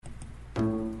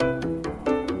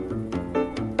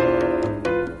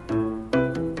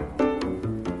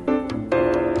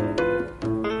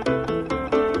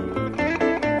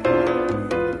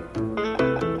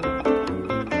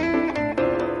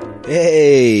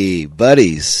Hey,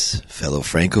 buddies, fellow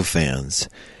Franco fans,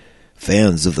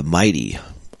 fans of the mighty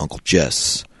Uncle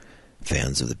Jess,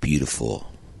 fans of the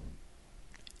beautiful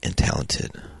and talented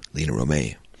Lena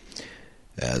Romay,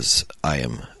 as I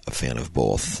am a fan of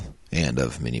both and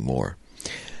of many more.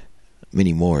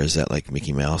 Many more, is that like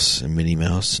Mickey Mouse and Minnie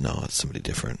Mouse? No, it's somebody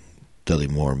different. Dudley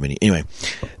Moore, Minnie. Anyway,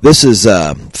 this is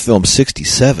film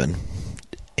 67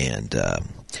 and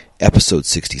episode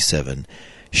 67,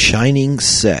 Shining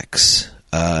Sex.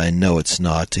 No, it's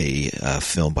not a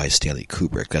film by Stanley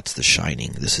Kubrick. That's The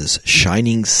Shining. This is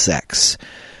Shining Sex.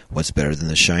 What's better than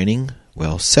The Shining?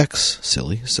 Well, sex,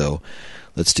 silly. So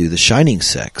let's do The Shining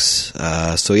Sex.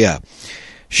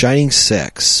 Shining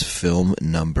Sex, film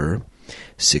number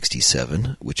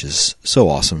 67, which is so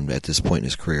awesome at this point in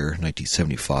his career,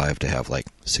 1975, to have like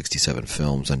 67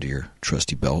 films under your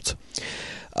trusty belt.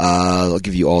 I'll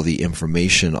give you all the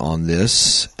information on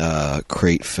this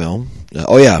great film.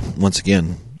 Once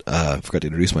again, I forgot to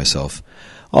introduce myself.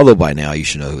 Although by now you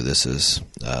should know who this is.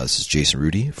 This is Jason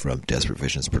Rudy from Desperate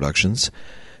Visions Productions,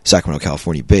 Sacramento,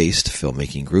 California-based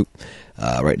filmmaking group.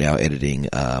 Right now editing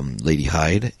Lady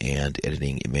Hyde and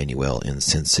editing Emmanuel in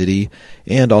Sin City,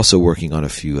 and also working on a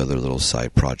few other little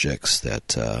side projects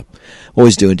that I'm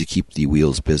always doing to keep the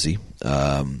wheels busy.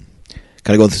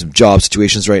 Kind of going through some job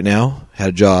situations right now. Had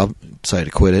a job, decided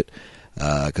to quit it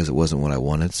because it wasn't what I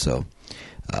wanted. So,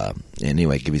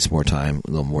 anyway, give me some more time, a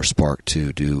little more spark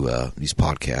to do these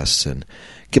podcasts and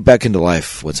get back into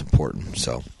life, what's important.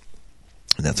 So,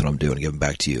 and that's what I'm doing, giving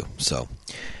back to you. So,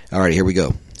 all right, here we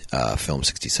go. Film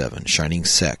 67, Shining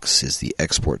Sex is the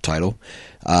export title.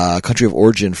 Country of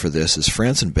origin for this is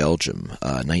France and Belgium,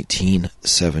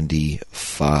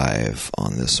 1975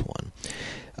 on this one.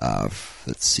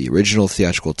 Let's see, original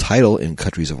theatrical title in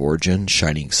countries of origin,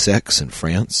 Shining Sex in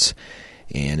France,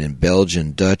 and in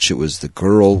Belgian Dutch it was The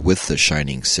Girl with the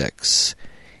Shining Sex,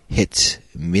 Het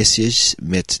Meisjes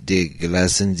met de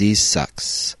glazende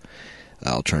Sex.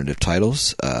 Alternative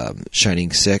titles,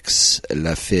 Shining Sex,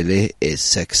 La Fille et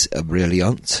Sex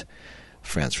Brilliant,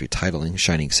 France retitling,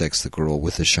 Shining Sex, The Girl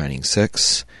with the Shining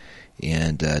Sex,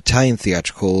 and Italian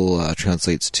theatrical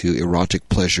translates to Erotic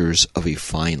Pleasures of a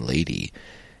Fine Lady,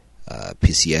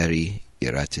 Piaceri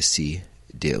erotici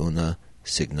di una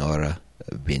signora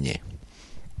bene.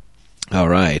 All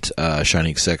right,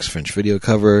 Shining Sex French video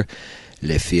cover,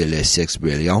 Le Fille et Sex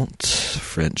Brilliant,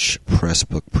 French press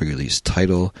book pre-release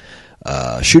title.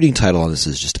 Shooting title on this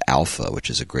is just Alpha, which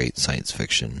is a great science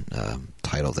fiction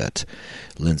title that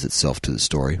lends itself to the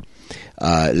story.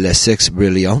 Le Sex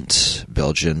Brilliant,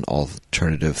 Belgian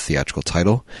alternative theatrical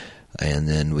title. And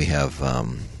then we have,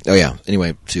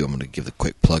 anyway, too, I'm going to give the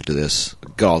quick plug to this.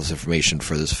 Got all this information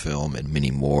for this film and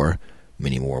many more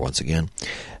once again.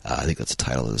 I think that's the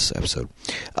title of this episode.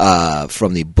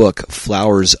 From the book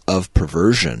Flowers of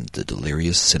Perversion, The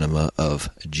Delirious Cinema of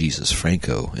Jesus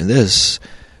Franco. And this,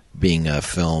 being a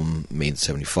film made in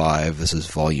 75, this is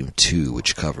volume 2,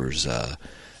 which covers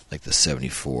like the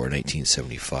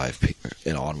 1975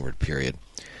 and onward period.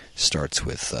 Starts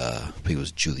with, I think it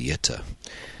was Giulietta.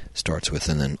 Starts with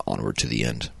and then onward to the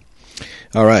end.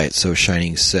 All right, so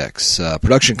Shining Sex.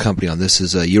 Production company on this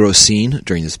is Eurocine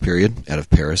during this period, out of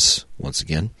Paris, once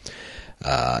again,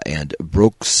 and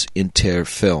Brooks Inter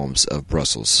Films of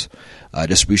Brussels.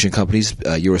 Distribution companies,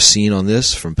 Eurocine on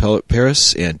this from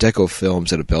Paris, and Deco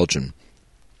Films out of Belgium.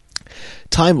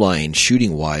 Timeline,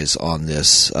 shooting-wise on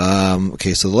this. So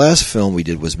the last film we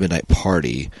did was Midnight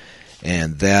Party,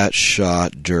 and that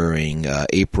shot during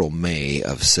April-May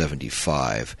of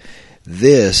 75.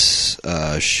 This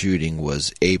shooting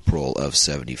was April of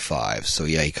 75. So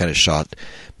yeah, he kind of shot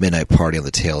Midnight Party on the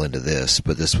tail end of this,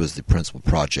 but this was the principal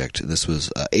project. This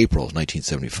was April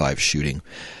 1975 shooting.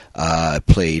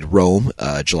 Played Rome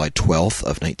July 12th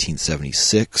of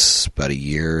 1976, about a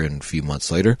year and a few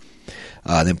months later.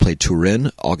 Then played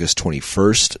Turin August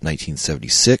 21st,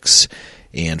 1976.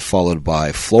 And followed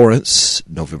by Florence,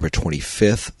 November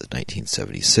 25th,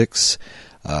 1976.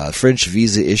 French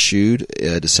visa issued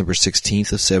December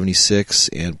 16th of 76,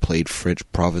 and played French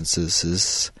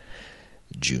provinces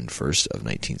June 1st of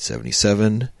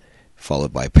 1977.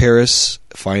 Followed by Paris,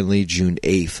 finally June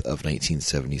 8th of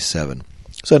 1977.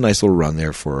 So a nice little run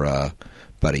there for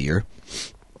about a year.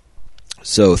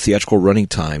 So theatrical running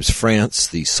times, France,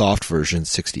 the soft version,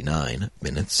 69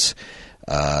 minutes.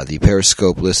 The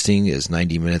Periscope listing is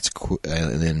 90 minutes,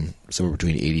 and then somewhere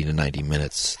between 80 to 90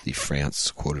 minutes, the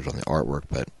France quoted on the artwork,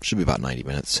 but should be about 90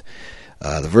 minutes.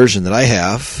 The version that I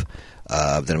have,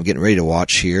 that I'm getting ready to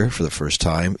watch here for the first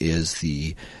time, is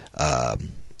the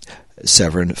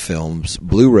Severin Films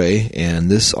Blu-ray,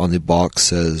 and this on the box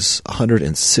says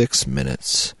 106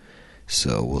 minutes.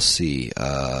 So we'll see.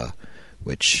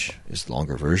 Which is the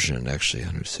longer version, actually,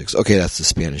 106. Okay, that's the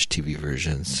Spanish TV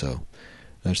version, so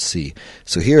let's see.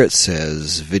 So here it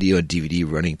says, video and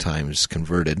DVD running times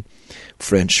converted.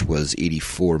 French was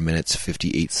 84 minutes,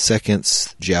 58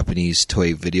 seconds. Japanese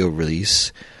Toei video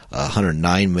release,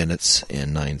 109 minutes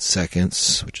and 9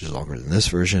 seconds, which is longer than this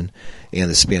version. And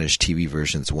the Spanish TV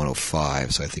version is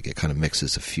 105, so I think it kind of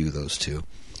mixes a few of those two.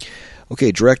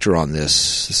 Okay, director on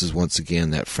this. This is once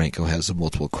again that Franco has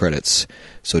multiple credits.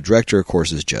 So director, of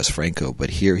course, is Jess Franco,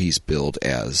 but here he's billed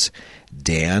as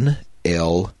Dan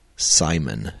L.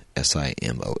 Simon,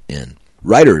 S-I-M-O-N.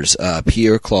 Writers,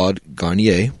 Pierre-Claude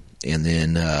Garnier, and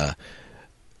then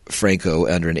Franco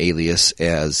under an alias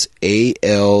as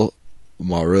A.L.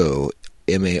 Maraux,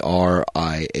 M-A-R-I-A-U-X.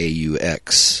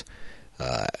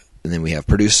 And then we have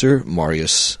producer,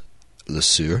 Marius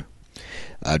Lesueur.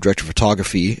 Director of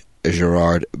photography,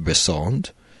 Gerard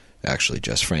Bessond, actually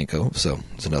Jess Franco, so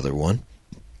it's another one.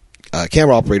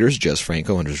 Camera operators, Jess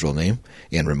Franco under his real name,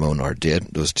 and Ramon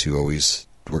Ardid. Those two always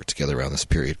worked together around this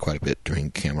period quite a bit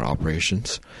during camera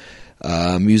operations.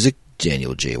 Music,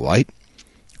 Daniel J. White.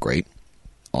 Great.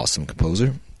 Awesome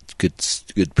composer. Good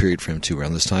period for him too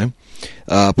around this time.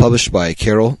 Published by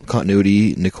Carol.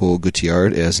 Continuity, Nicole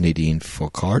Gutillard as Nadine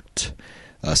Foucault.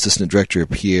 Assistant director,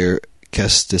 Pierre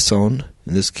Castesson.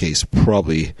 In this case,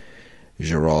 probably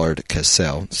Gerard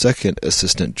Cassel. Second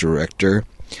assistant director,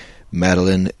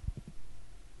 Madeleine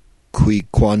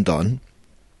Quiquandon.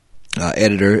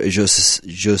 Editor,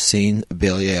 Josine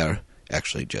Bellier.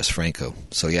 Actually, Jess Franco.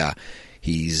 So yeah,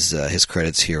 his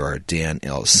credits here are Dan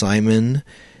L. Simon,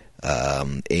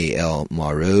 A.L.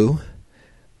 Maraux,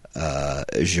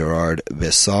 Gerard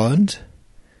Bessond,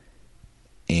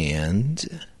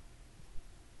 and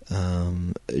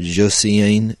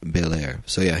Josine Belair.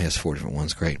 So yeah, he has 4 different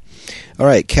ones. Great. All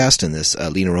right, cast in this.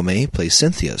 Lena Romay plays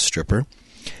Cynthia, stripper.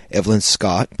 Evelyn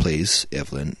Scott plays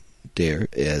Evelyn Dare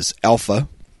as Alpha.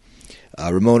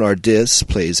 Ramon Ardis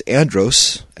plays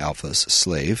Andros, Alpha's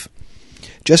slave.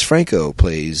 Jess Franco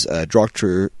plays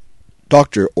Dr.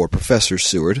 or Professor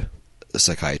Seward, a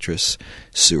psychiatrist.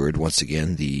 Seward, once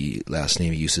again, the last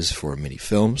name he uses for many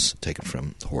films, taken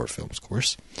from horror films, of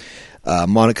course.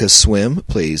 Monica Swim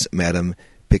plays Madame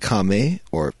Picame,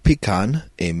 or Pican,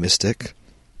 a mystic.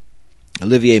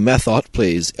 Olivier Methot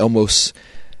plays Elmos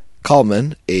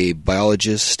Kalman, a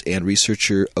biologist and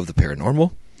researcher of the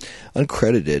paranormal.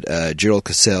 Uncredited, Gerald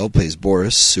Cassel plays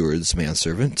Boris, Seward's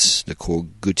manservant. Nicole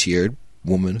Gutillard,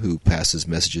 woman who passes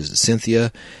messages to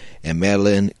Cynthia. And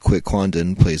Madeleine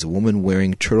Quiquandon plays a woman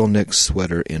wearing turtleneck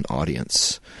sweater in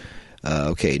audience.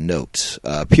 Okay, note.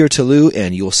 Pierre Tallou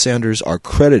and Yul Sanders are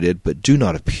credited but do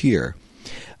not appear.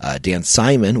 Dan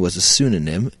Simon was a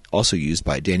pseudonym, also used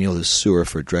by Daniel Lesueur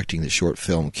for directing the short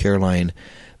film Caroline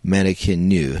Mannequin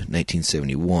Nu,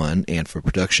 1971, and for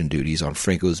production duties on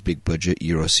Franco's big-budget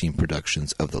Eurocine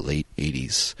productions of the late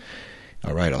 80s.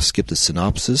 All right, I'll skip the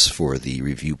synopsis for the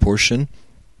review portion,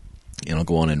 and I'll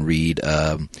go on and read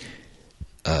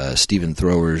Stephen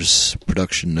Thrower's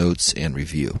production notes and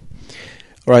review.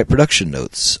 All right, production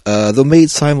notes. Though made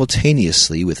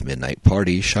simultaneously with Midnight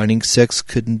Party, Shining Six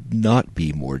could not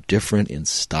be more different in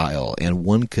style, and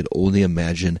one could only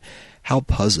imagine how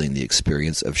puzzling the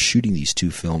experience of shooting these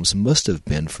two films must have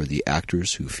been for the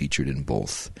actors who featured in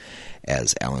both.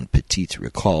 As Alan Petit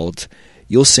recalled,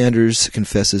 Yul Sanders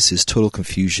confesses his total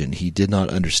confusion. He did not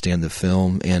understand the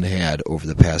film and had, over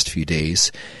the past few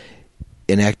days,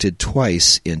 enacted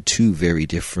twice in 2 very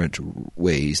different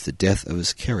ways the death of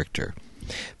his character.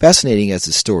 Fascinating as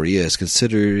the story is,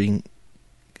 considering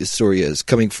the story is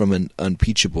coming from an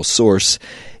unimpeachable source,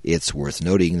 it's worth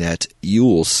noting that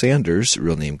Yul Sanders,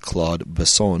 real name Claude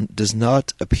Besson, does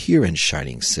not appear in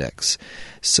Shining Six.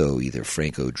 So either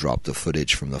Franco dropped the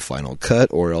footage from the final cut,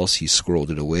 or else he squirreled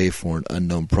it away for an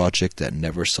unknown project that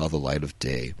never saw the light of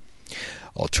day.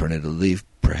 Alternatively,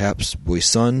 perhaps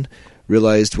Besson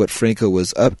realized what Franco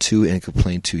was up to and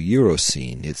complained to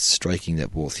Eurocine. It's striking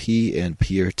that both he and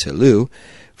Pierre Tallou,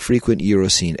 frequent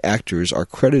Eurocine actors, are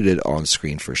credited on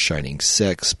screen for Shining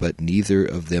Six, but neither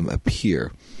of them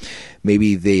appear.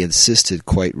 Maybe they insisted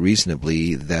quite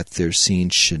reasonably that their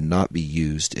scenes should not be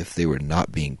used if they were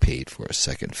not being paid for a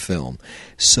second film.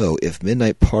 So, if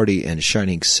Midnight Party and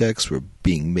Shining Six were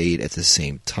being made at the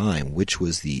same time, which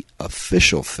was the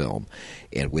official film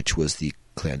and which was the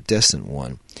clandestine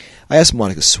one? I asked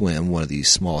Monica Swim, one of these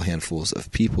small handfuls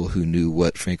of people who knew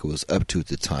what Franco was up to at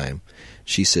the time.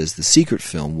 She says the secret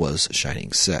film was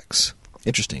Shining Six.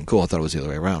 Interesting. Cool. I thought it was the other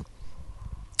way around.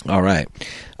 All right.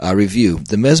 Review.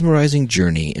 The mesmerizing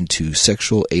journey into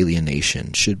sexual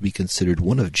alienation should be considered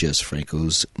one of Jess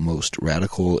Franco's most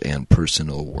radical and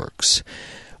personal works.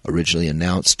 Originally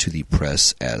announced to the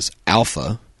press as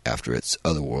Alpha, after its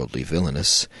otherworldly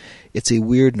villainous, it's a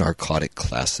weird narcotic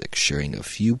classic sharing a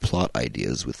few plot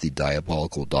ideas with the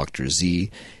diabolical Dr.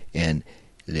 Z and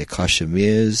Les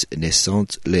Cachemirs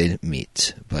Naissant le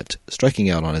Mythe, but striking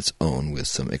out on its own with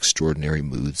some extraordinary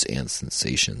moods and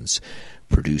sensations.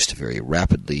 Produced very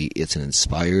rapidly, it's an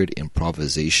inspired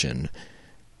improvisation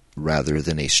rather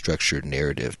than a structured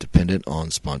narrative dependent on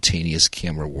spontaneous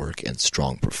camera work and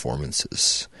strong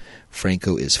performances.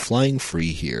 Franco is flying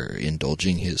free here,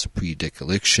 indulging his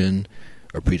predilection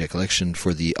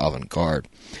for the avant-garde.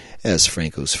 As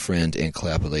Franco's friend and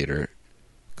collaborator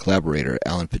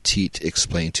Alan Petit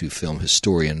explained to film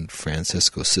historian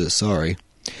Francesco Cesari,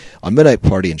 on Midnight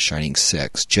Party and Shining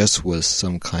Sex, Jess was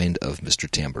some kind of Mr.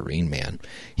 Tambourine Man.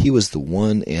 He was the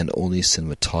one and only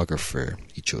cinematographer.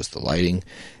 He chose the lighting.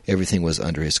 Everything was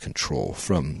under his control.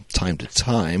 From time to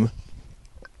time,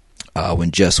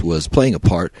 when Jess was playing a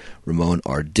part, Ramon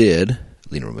Ardid,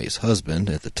 Lena Romay's husband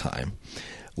at the time,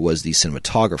 was the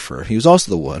cinematographer. He was also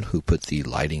the one who put the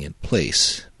lighting in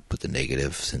place, put the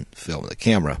negatives and film the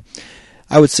camera.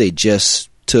 I would say Jess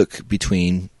took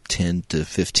between 10 to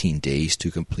 15 days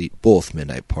to complete both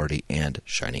Midnight Party and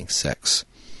Shining Sex.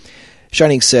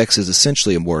 Shining Sex is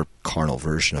essentially a more carnal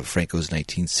version of Franco's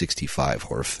 1965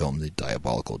 horror film, The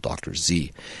Diabolical Dr.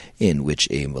 Z, in which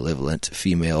a malevolent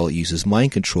female uses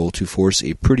mind control to force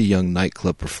a pretty young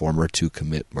nightclub performer to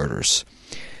commit murders.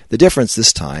 The difference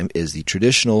this time is the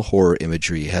traditional horror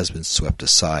imagery has been swept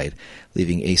aside,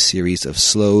 leaving a series of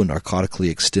slow, narcotically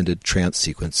extended trance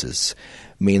sequences,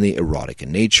 mainly erotic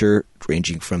in nature,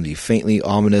 ranging from the faintly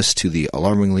ominous to the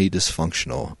alarmingly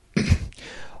dysfunctional.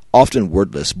 Often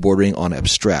wordless, bordering on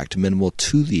abstract, minimal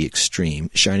to the extreme,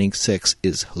 Shining Sex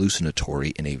is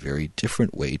hallucinatory in a very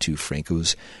different way to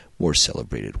Franco's more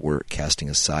celebrated work, casting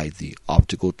aside the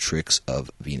optical tricks of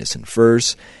Venus in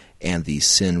Furs and the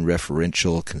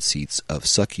sin-referential conceits of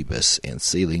Succubus, and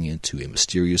sailing into a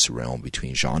mysterious realm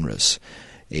between genres,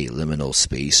 a liminal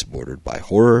space bordered by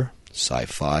horror,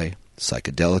 sci-fi,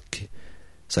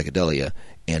 psychedelia,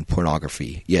 and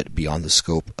pornography, yet beyond the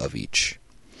scope of each.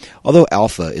 Although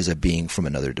Alpha is a being from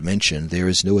another dimension, there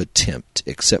is no attempt,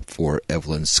 except for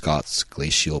Evelyn Scott's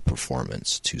glacial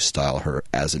performance, to style her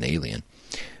as an alien.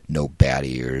 No bat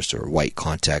ears or white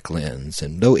contact lens,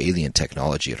 and no alien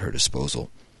technology at her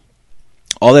disposal.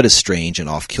 All that is strange and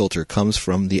off-kilter comes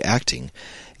from the acting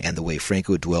and the way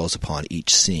Franco dwells upon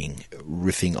each scene,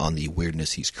 riffing on the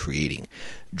weirdness he's creating,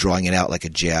 drawing it out like a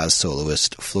jazz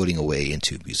soloist floating away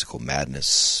into musical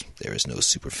madness. There is no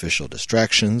superficial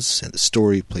distractions, and the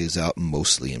story plays out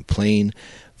mostly in plain,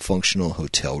 functional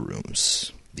hotel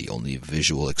rooms. The only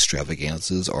visual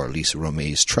extravagances are Lisa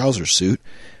Romay's trouser suit,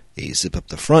 a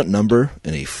zip-up-the-front number,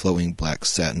 and a flowing black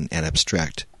satin and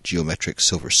abstract geometric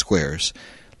silver squares,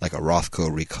 like a Rothko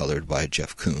recolored by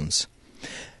Jeff Koons,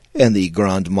 and the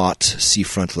Grand Motte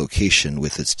seafront location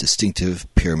with its distinctive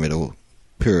pyramidal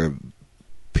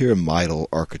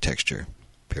architecture.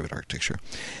 Pyramid architecture.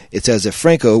 It's as if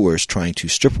Franco was trying to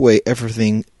strip away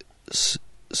everything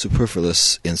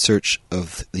superfluous in search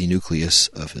of the nucleus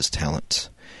of his talent.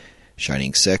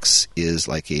 Shining Sex is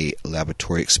like a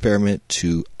laboratory experiment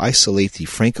to isolate the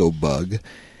Franco bug,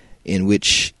 in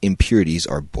which impurities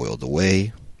are boiled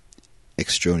away,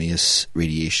 extraneous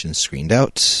radiation screened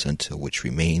out, until which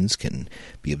remains can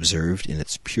be observed in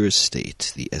its purest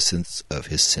state, the essence of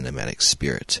his cinematic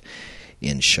spirit.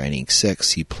 In Shining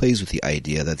Sex, he plays with the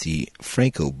idea that the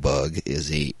Franco bug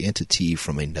is an entity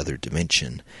from another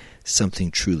dimension, something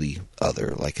truly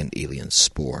other, like an alien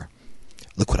spore.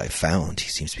 "Look what I found," he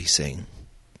seems to be saying.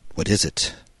 "What is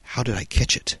it? How did I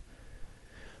catch it?"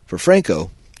 For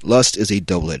Franco, lust is a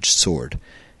double-edged sword,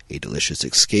 a delicious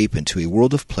escape into a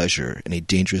world of pleasure and a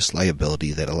dangerous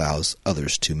liability that allows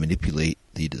others to manipulate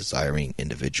the desiring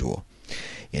individual.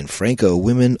 In Franco,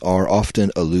 women are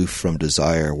often aloof from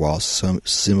desire while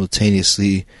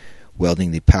simultaneously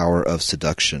wielding the power of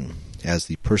seduction. As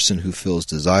the person who feels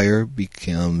desire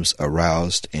becomes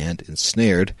aroused and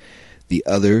ensnared, the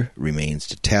other remains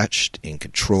detached, in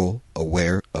control,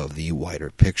 aware of the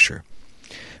wider picture.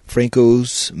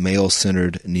 Franco's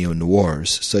male-centered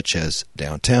neo-noirs, such as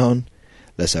Downtown,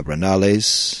 Les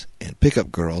Abranales, and Pickup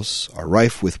Girls, are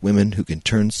rife with women who can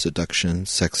turn seduction,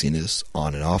 sexiness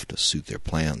on and off to suit their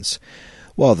plans,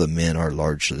 while the men are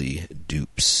largely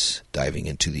dupes, diving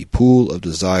into the pool of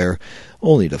desire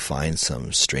only to find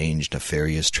some strange,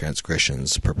 nefarious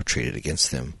transgressions perpetrated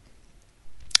against them.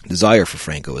 Desire for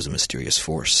Franco is a mysterious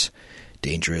force.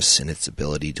 dangerous in its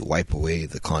ability to wipe away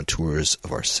the contours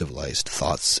of our civilized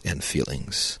thoughts and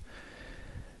feelings,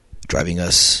 driving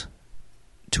us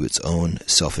to its own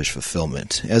selfish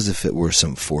fulfillment, as if it were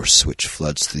some force which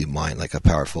floods through the mind like a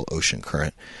powerful ocean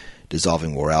current,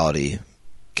 dissolving morality,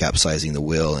 capsizing the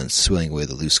will, and swilling away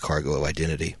the loose cargo of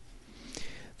identity.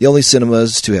 The only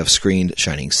cinemas to have screened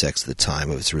Shining Sex at the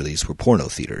time of its release were porno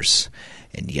theaters,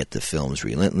 and yet the film's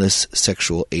relentless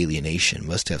sexual alienation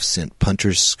must have sent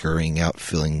punters scurrying out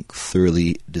feeling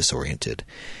thoroughly disoriented.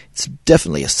 It's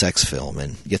definitely a sex film,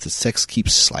 and yet the sex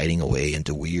keeps sliding away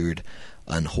into weird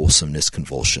unwholesomeness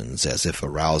convulsions, as if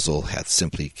arousal hath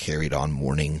simply carried on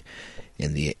mounting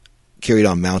in the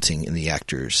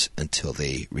actors until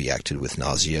they reacted with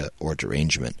nausea or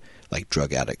derangement, like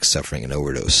drug addicts suffering an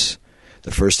overdose.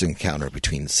 The first encounter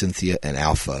between Cynthia and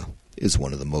Alpha is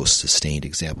one of the most sustained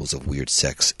examples of weird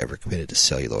sex ever committed to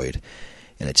celluloid,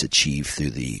 and it's achieved through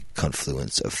the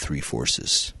confluence of three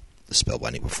forces: the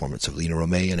spellbinding performance of Lena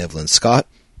Romay and Evelyn Scott,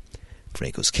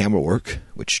 Franco's camera work,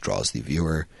 which draws the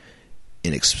viewer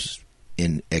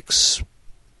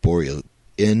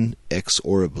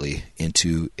inexorably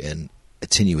into an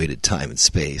attenuated time and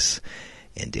space,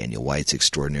 and Daniel White's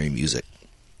extraordinary music.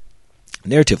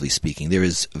 Narratively speaking, there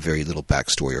is very little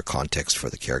backstory or context for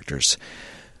the characters.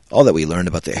 All that we learn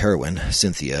about the heroine,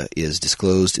 Cynthia, is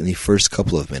disclosed in the first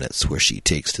couple of minutes, where she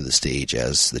takes to the stage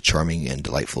as the charming and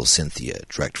delightful Cynthia,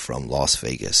 direct from Las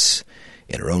Vegas,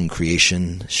 in her own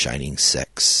creation, Shining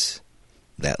Sex.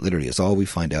 That literally is all we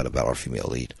find out about our female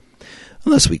lead,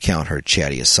 unless we count her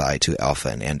chatty aside to Alpha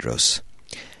and Andros.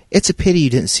 "It's a pity you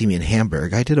didn't see me in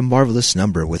Hamburg. I did a marvelous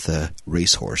number with a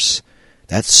racehorse.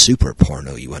 That's super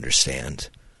porno, you understand."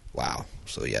 Wow.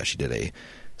 So yeah, she did a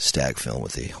stag film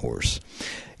with a horse.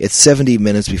 It's 70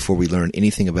 minutes before we learn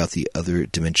anything about the other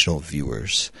dimension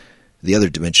viewers. And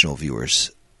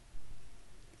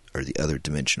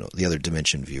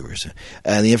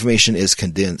the information is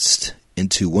condensed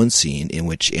into one scene in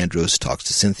which Andros talks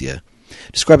to Cynthia,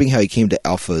 describing how he came to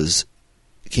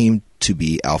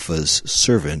be Alpha's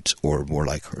servant, or more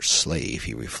like her slave.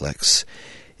 He reflects,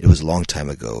 "It was a long time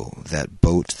ago. That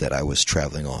boat that I was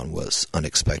traveling on was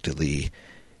unexpectedly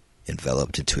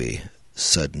enveloped into a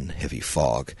sudden heavy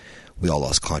fog. We all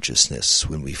lost consciousness.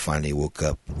 When we finally woke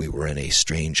up, we were in a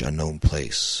strange unknown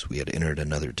place. We had entered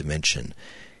another dimension.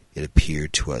 It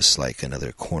appeared to us like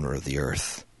another corner of the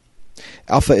earth."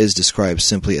 Alpha is described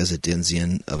simply as a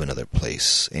denizen of another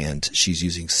place, and she's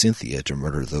using Cynthia to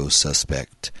murder those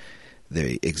suspect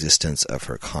the existence of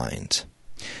her kind.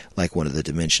 Like one of the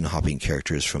dimension-hopping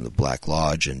characters from the Black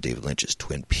Lodge and David Lynch's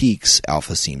Twin Peaks,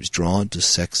 Alpha seems drawn to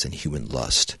sex and human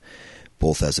lust,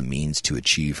 both as a means to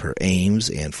achieve her aims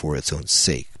and for its own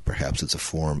sake. Perhaps it's a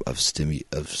form of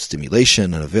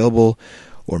stimulation unavailable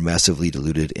or massively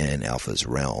diluted in Alpha's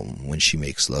realm. When she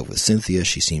makes love with Cynthia,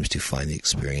 she seems to find the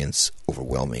experience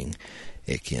overwhelming,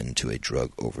 akin to a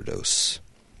drug overdose.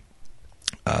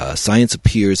 Science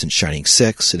appears in Shining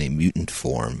Sex in a mutant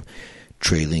form,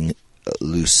 trailing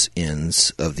loose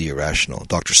ends of the irrational.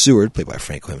 Dr. Seward, played by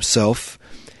Franco himself,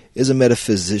 is a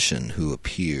metaphysician who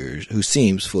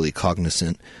seems fully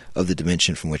cognizant of the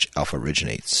dimension from which Alpha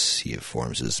originates. He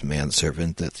informs his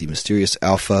manservant that the mysterious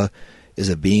Alpha is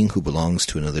a being who belongs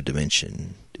to another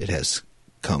dimension. It has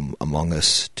come among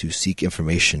us to seek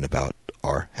information about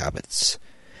our habits.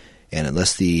 And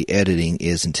unless the editing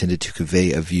is intended to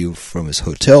convey a view from his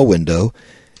hotel window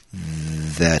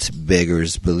that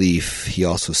beggars belief, he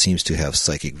also seems to have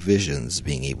psychic visions,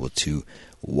 being able to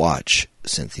watch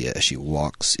Cynthia as she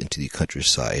walks into the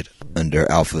countryside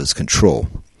under Alpha's control.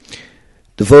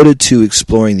 Devoted to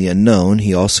exploring the unknown,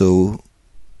 he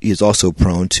is also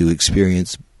prone to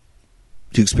experiences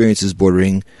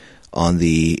bordering on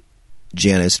the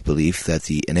Janist belief that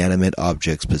the inanimate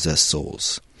objects possess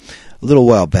souls. A little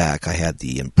while back, I had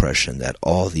the impression that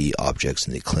all the objects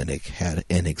in the clinic had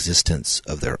an existence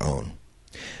of their own.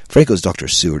 Franco's Dr.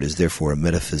 Seward is therefore a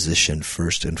metaphysician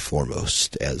first and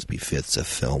foremost, as befits a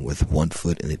film with one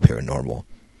foot in the paranormal.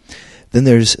 Then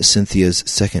there's Cynthia's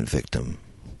second victim,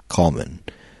 Coleman,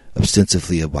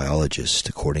 ostensibly a biologist,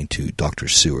 according to Dr.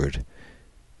 Seward,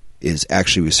 is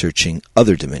actually researching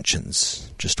other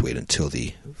dimensions. Just wait until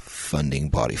the funding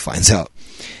body finds out.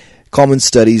 Coleman's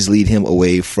studies lead him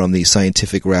away from the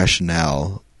scientific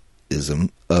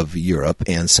rationalism of Europe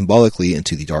and symbolically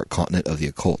into the dark continent of the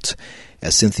occult.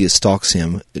 As Cynthia stalks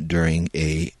him during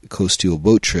a coastal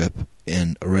boat trip,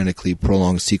 an ironically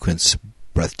prolonged sequence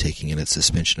breathtaking in its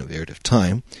suspension of narrative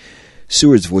time,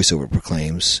 Seward's voiceover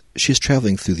proclaims, "She is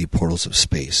traveling through the portals of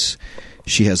space.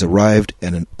 She has arrived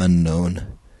at an unknown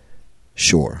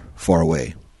shore, far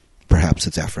away. Perhaps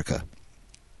it's Africa."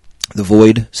 The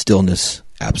void, stillness,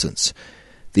 absence.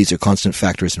 These are constant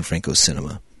factors in Franco's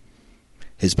cinema.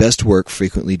 His best work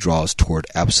frequently draws toward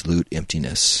absolute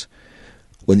emptiness.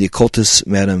 When the occultist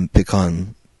Madame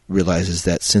Picon realizes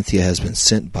that Cynthia has been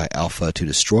sent by Alpha to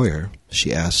destroy her,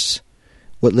 she asks,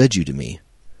 "What led you to me?"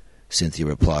 Cynthia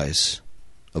replies,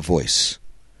 "A voice.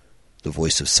 The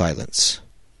voice of silence."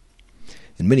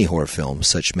 In many horror films,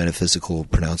 such metaphysical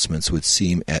pronouncements would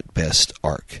seem at best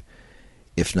arch,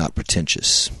 if not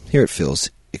pretentious. Here it feels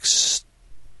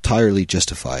entirely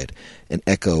justified, an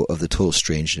echo of the total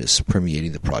strangeness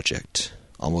permeating the project.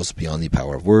 Almost beyond the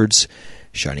power of words,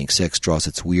 Shining Sex draws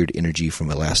its weird energy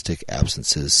from elastic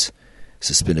absences,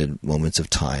 suspended moments of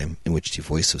time in which the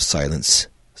voice of silence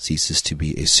ceases to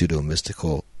be a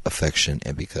pseudo-mystical affection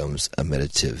and becomes a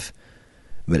meditative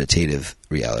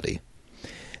reality.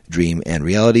 Dream and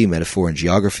reality, metaphor and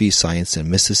geography, science and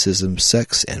mysticism,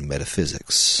 sex and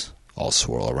metaphysics all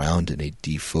swirl around in a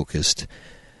defocused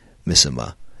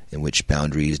missima in which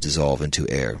boundaries dissolve into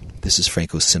air. This is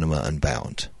Franco's cinema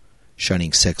unbound.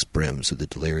 Shining Sex brims with the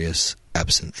delirious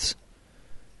absence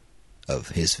of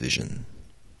his vision.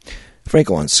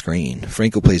 Franco on screen.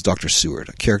 Franco plays Dr. Seward,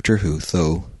 a character who,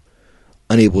 though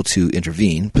unable to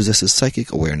intervene, possesses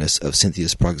psychic awareness of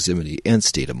Cynthia's proximity and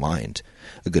state of mind,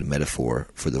 a good metaphor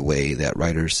for the way that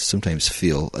writers sometimes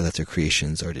feel that their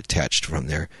creations are detached from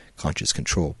their conscious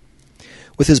control.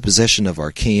 With his possession of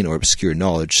arcane or obscure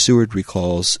knowledge, Seward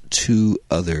recalls two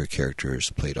other characters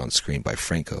played on screen by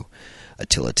Franco,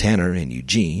 Attila Tanner and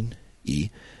Eugene E.,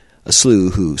 a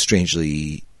sleuth who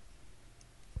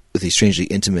with a strangely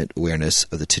intimate awareness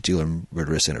of the titular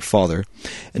murderess and her father,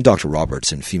 and Dr.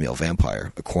 Roberts in Female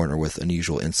Vampire, a coroner with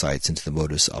unusual insights into the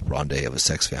modus operandi of a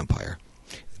sex vampire.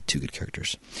 Two good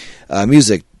characters.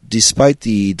 Music. Despite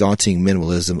the daunting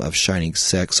minimalism of Shining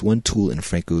Sex, one tool in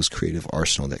Franco's creative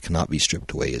arsenal that cannot be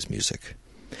stripped away is music.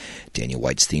 Daniel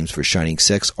White's themes for Shining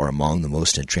Sex are among the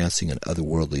most entrancing and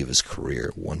otherworldly of his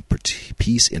career. One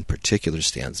piece in particular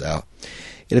stands out.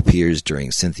 It appears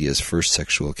during Cynthia's first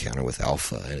sexual encounter with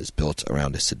Alpha and is built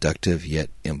around a seductive yet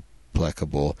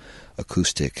implacable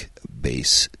acoustic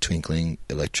bass, twinkling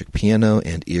electric piano,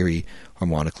 and eerie,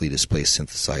 harmonically displaced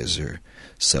synthesizer.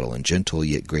 Subtle and gentle,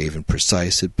 yet grave and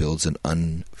precise, it builds an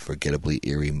unforgettably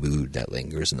eerie mood that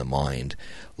lingers in the mind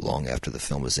long after the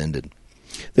film is ended.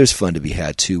 There's fun to be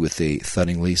had, too, with a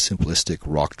thuddingly simplistic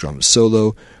rock drum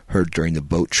solo heard during the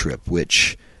boat trip,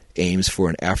 which aims for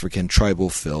an African tribal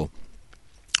feel,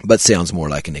 but sounds more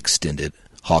like an extended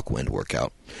Hawkwind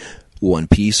workout. One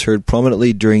piece heard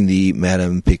prominently during the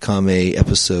Madame Picame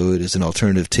episode is an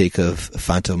alternative take of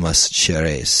Fantomas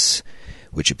Cheres,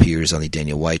 which appears on the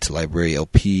Daniel White Library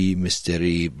LP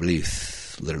Mystery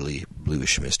Blues, literally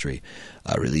Bluish Mystery,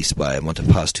 released by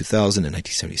Montepas 2000 in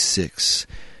 1976.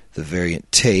 The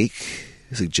variant take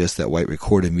suggests that White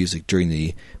recorded music during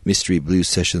the Mystery Blues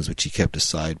sessions, which he kept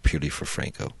aside purely for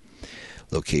Franco.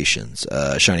 Locations.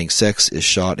 Shining Sex is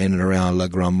shot in and around La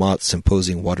Grande Motte's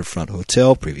imposing waterfront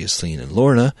hotel, previously in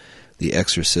Lorna, The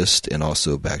Exorcist, and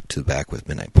also Back to Back with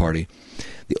Midnight Party.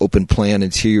 The open-plan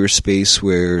interior space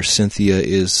where Cynthia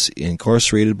is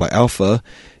incarcerated by Alpha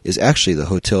is actually the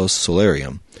hotel's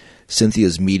solarium.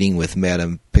 Cynthia's meeting with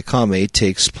Madame Picame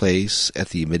takes place at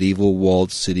the medieval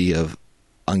walled city of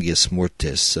Aguas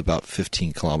Mortes, about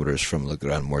 15 kilometers from La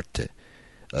Grande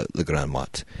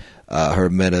Motte. Her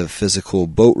metaphysical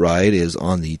boat ride is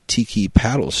on the Tiki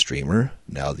paddle streamer,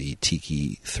 now the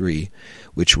Tiki 3,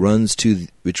 which runs to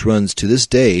this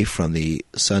day from the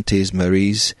Saintes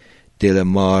Maries de la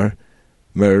Mar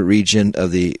region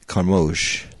of the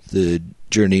Carmouche. The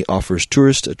journey offers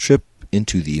tourists a trip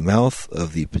into the mouth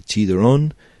of the Petit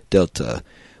Rhône Delta,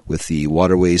 with the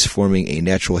waterways forming a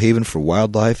natural haven for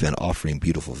wildlife and offering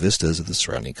beautiful vistas of the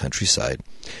surrounding countryside.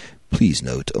 Please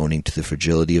note, owing to the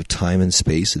fragility of time and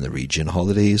space in the region,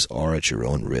 holidays are at your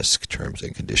own risk. Terms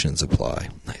and conditions apply.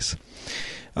 Nice.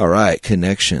 All right,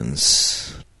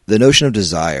 connections. The notion of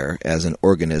desire as an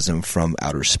organism from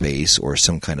outer space or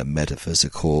some kind of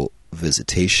metaphysical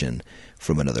visitation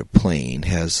from another plane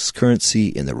has currency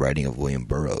in the writing of William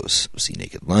Burroughs. See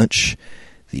Naked Lunch,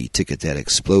 The Ticket That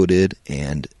Exploded,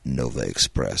 and Nova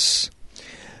Express.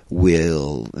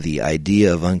 Will the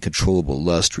idea of uncontrollable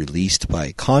lust released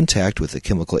by contact with a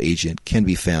chemical agent can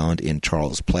be found in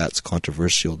Charles Platt's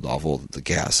controversial novel The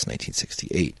Gas,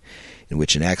 1968, in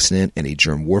which an accident in a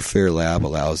germ warfare lab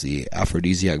allows the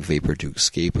aphrodisiac vapor to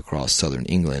escape across southern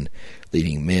England,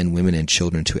 leading men, women, and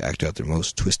children to act out their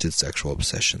most twisted sexual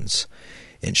obsessions.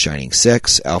 In Shining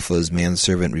Sex, Alpha's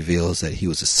manservant reveals that he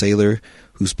was a sailor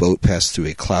whose boat passed through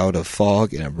a cloud of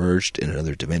fog and emerged in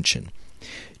another dimension.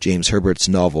 James Herbert's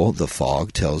novel, The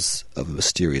Fog, tells of a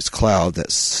mysterious cloud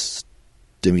that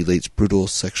stimulates brutal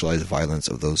sexualized violence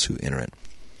of those who enter it.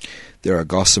 There are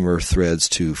gossamer threads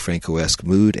to Franco-esque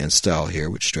mood and style here,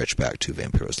 which stretch back to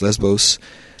Vampiros Lesbos,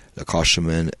 Le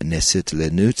Cochemin, Nessit Le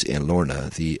Nut, and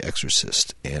Lorna, the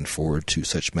Exorcist, and forward to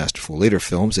such masterful later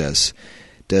films as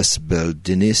Des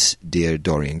Beldinis de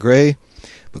Dorian Gray,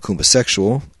 Macumba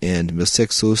Sexual, and Mil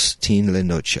Sexos Tin La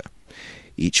Noche.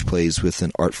 Each plays with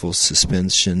an artful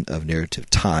suspension of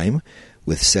narrative time,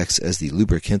 with sex as the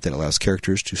lubricant that allows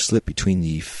characters to slip between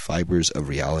the fibers of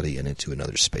reality and into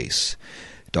another space.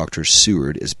 Dr.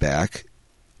 Seward is back,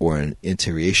 or an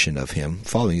iteration of him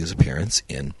following his appearances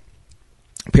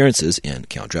in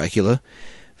Count Dracula,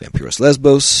 Vampiros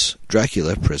Lesbos,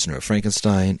 Dracula, Prisoner of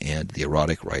Frankenstein, and The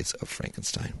Erotic Rites of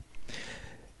Frankenstein.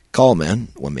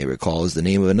 Kallman, one may recall, is the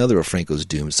name of another of Franco's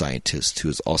doomed scientists who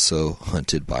is also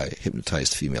hunted by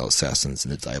hypnotized female assassins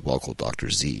in the diabolical Dr.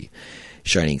 Z.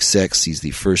 Shining Sex sees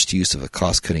the first use of a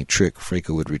cost-cutting trick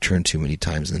Franco would return to many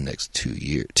times in the next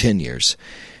 10 years.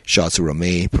 Shots of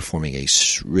Romay performing a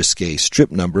risque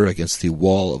strip number against the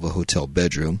wall of a hotel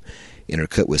bedroom,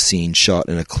 intercut with scenes shot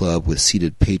in a club with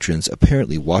seated patrons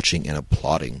apparently watching and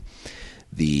applauding.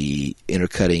 The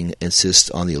intercutting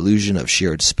insists on the illusion of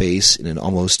shared space in an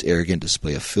almost arrogant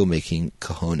display of filmmaking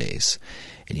cojones.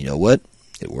 And you know what?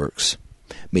 It works.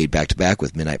 Made back-to-back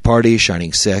with Midnight Party,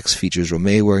 Shining Sex features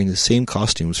Romay wearing the same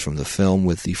costumes from the film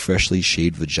with the freshly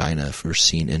shaved vagina first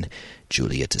seen in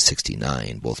Juliet to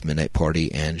 69. Both Midnight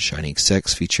Party and Shining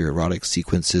Sex feature erotic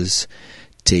sequences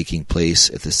taking place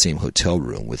at the same hotel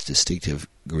room with distinctive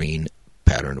green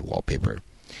patterned wallpaper.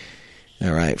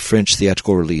 All right, French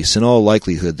theatrical release. In all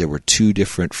likelihood, there were two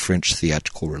different French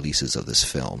theatrical releases of this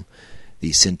film.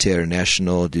 The Centre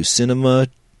National du Cinéma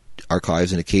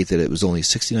archives indicate that it was only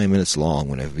 69 minutes long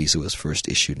when a visa was first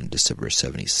issued in December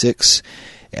 1976,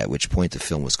 at which point the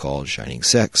film was called Shining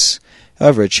Sex.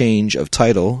 However, a change of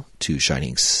title to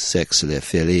Shining Sex, Le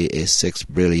Folie et Sex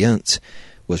Brillant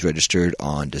was registered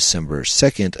on December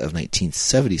 2nd of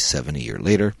 1977, a year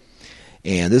later.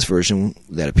 And this version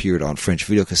that appeared on French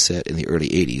videocassette in the early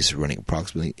 80s, running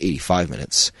approximately 85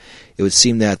 minutes, it would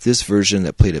seem that this version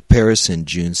that played at Paris in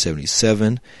June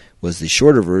 1977 was the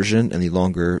shorter version and the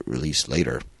longer released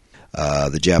later.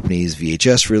 The Japanese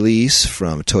VHS release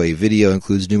from Toei Video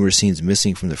includes numerous scenes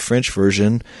missing from the French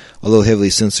version, although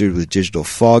heavily censored with digital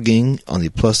fogging. On the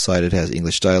plus side, it has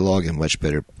English dialogue and much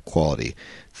better quality.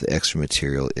 The extra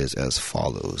material is as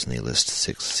follows, and they list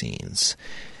 6 scenes.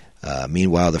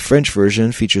 Meanwhile, the French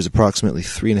version features approximately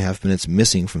 3.5 minutes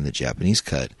missing from the Japanese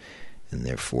cut, and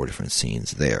there are 4 different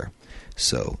scenes there.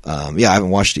 So, I haven't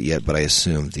watched it yet, but I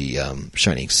assume the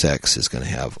Shining Sex is going to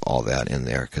have all that in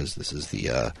there, because this is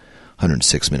the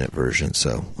 106-minute version,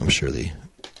 so I'm sure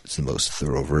it's the most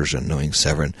thorough version, knowing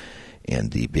Severin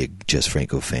and the big Jess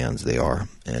Franco fans they are.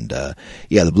 And, the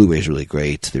Blu-ray is really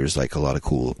great. There's, a lot of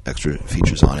cool extra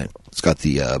features on it. It's got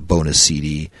the bonus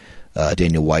CD,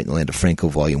 Daniel White and the Land of Franco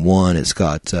Volume 1. It's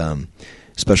got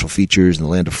special features in the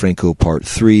Land of Franco Part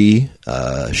 3,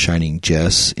 Shining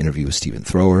Jess, interview with Stephen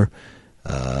Thrower,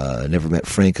 Never Met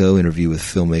Franco, interview with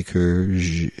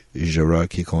filmmaker Gerard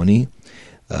Ciccone,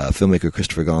 filmmaker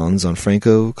Christopher Gans on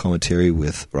Franco, commentary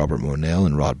with Robert Monell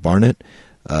and Rod Barnett,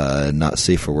 Not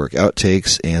Safe for Work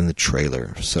outtakes, and the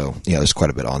trailer. So, there's quite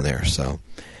a bit on there. So,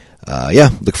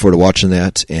 look forward to watching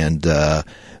that. And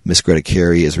Miss Greta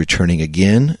Carey is returning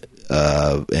again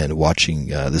and watching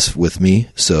this with me.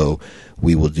 So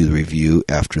we will do the review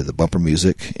after the bumper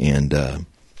music, and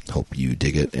hope you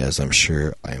dig it, as I'm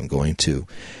sure I am going to.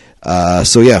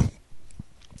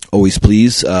 Always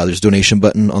please, there's a donation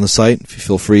button on the site. If you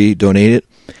feel free, donate it.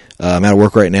 I'm out of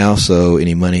work right now, so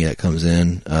any money that comes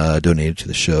in donated to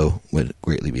the show would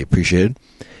greatly be appreciated.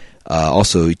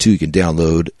 Also, too, you can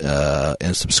download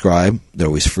and subscribe. They're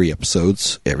always free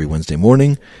episodes every Wednesday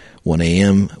morning, 1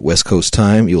 a.m. West Coast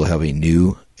time. You will have a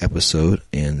new episode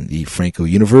in the Franco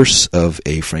universe of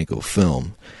a Franco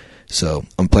film. So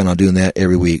I'm planning on doing that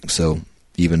every week. So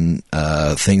even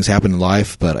things happen in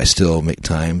life, but I still make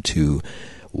time to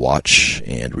watch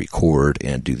and record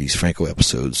and do these Franco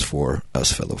episodes for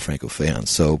us fellow Franco fans.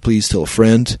 So please tell a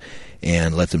friend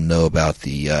and let them know about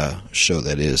the show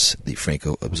that is the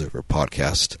Franco Observer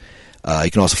Podcast.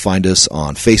 You can also find us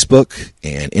on Facebook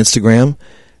and Instagram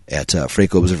at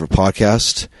Franco Observer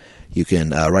Podcast. You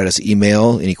can write us an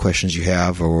email, any questions you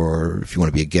have, or if you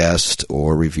want to be a guest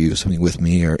or review something with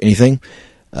me or anything,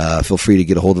 feel free to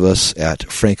get a hold of us at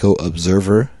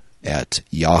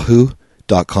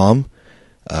francoobserver@yahoo.com,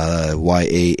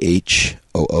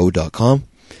 YAHOO.com,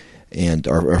 and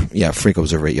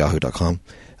francoobserver@yahoo.com.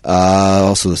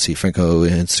 Also, let's see, Franco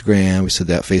Instagram, we said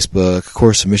that, Facebook. Of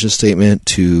course, a mission statement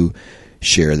to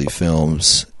share the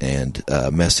films and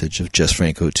message of Jess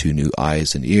Franco to new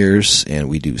eyes and ears, and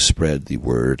we do spread the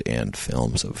word and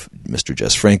films of Mr.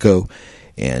 Jess Franco.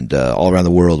 And all around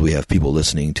the world, we have people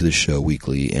listening to the show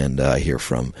weekly, and I hear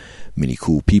from many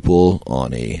cool people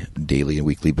on a daily and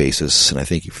weekly basis, and I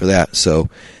thank you for that. So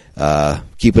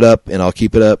keep it up, and I'll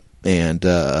keep it up, and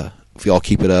if you all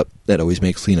keep it up, that always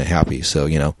makes Lena happy. So,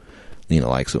 Lena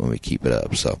likes it when we keep it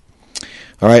up. So,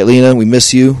 all right, Lena, we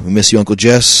miss you. We miss you, Uncle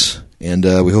Jess, and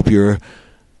we hope you're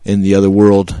in the other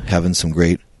world having some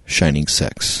great shining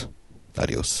sex.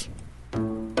 Adios.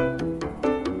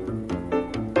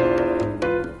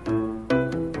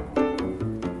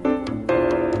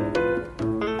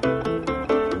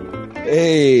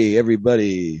 Hey,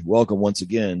 everybody. Welcome once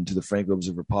again to the Franco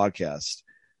Observer Podcast.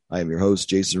 I am your host,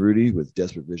 Jason Rudy, with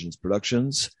Desperate Visions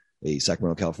Productions, a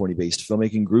Sacramento, California-based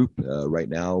filmmaking group. Right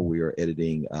now, we are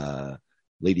editing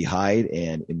Lady Hyde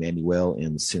and Emmanuel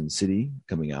in Sin City,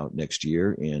 coming out next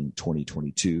year in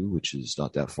 2022, which is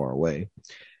not that far away.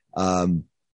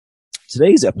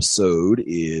 Today's episode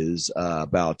is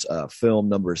about film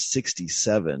number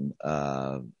 67.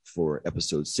 For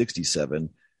episode 67,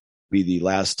 be the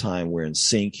last time we're in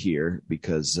sync here,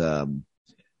 because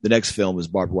the next film is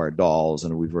Barbed Wire Dolls,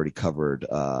 and we've already covered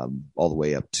all the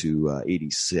way up to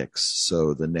 86.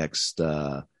 So the next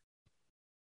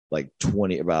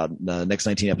next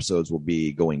 19 episodes will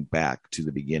be going back to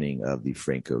the beginning of the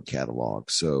Franco catalog.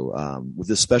 So with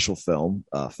this special film,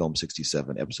 film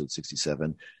 67, episode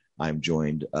 67, I'm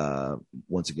joined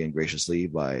once again graciously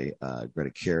by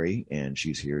Greta Carey, and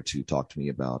she's here to talk to me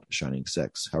about Shining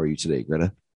Sex. How are you today,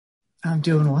 Greta? I'm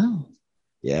doing well.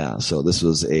 Yeah, so this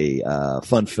was a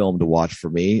fun film to watch for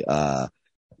me.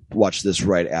 Watched this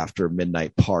right after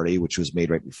Midnight Party, which was made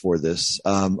right before this.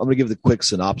 I'm going to give the quick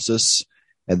synopsis,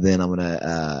 and then I'm going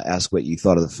to ask what you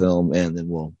thought of the film, and then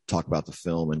we'll talk about the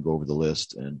film and go over the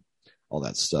list and all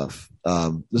that stuff.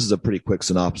 This is a pretty quick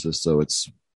synopsis, so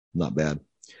it's not bad.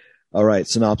 All right,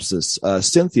 synopsis.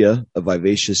 Cynthia, a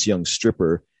vivacious young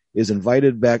stripper, is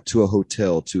invited back to a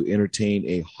hotel to entertain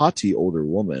a haughty older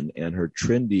woman and her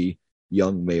trendy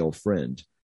young male friend.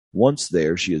 Once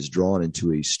there, she is drawn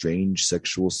into a strange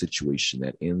sexual situation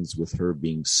that ends with her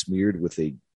being smeared with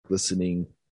a glistening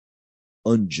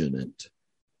unguent.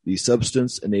 The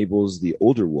substance enables the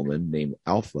older woman, named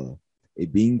Alpha, a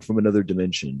being from another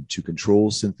dimension, to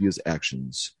control Cynthia's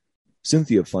actions.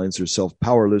 Cynthia finds herself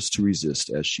powerless to resist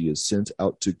as she is sent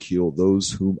out to kill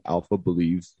those whom Alpha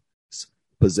believes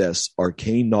possess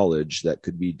arcane knowledge that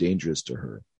could be dangerous to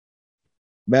her.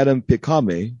 Madame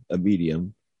Pikame, a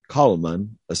medium,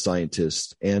 Kalaman, a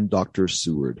scientist, and Dr.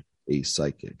 Seward, a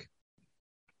psychic.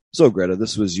 So, Greta,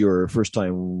 this was your first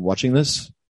time watching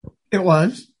this? It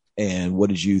was. And what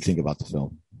did you think about the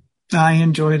film? I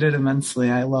enjoyed it immensely.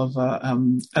 I love a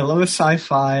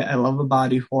sci-fi. I love a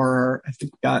body horror. I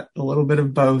think we got a little bit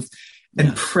of both.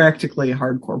 And practically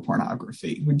hardcore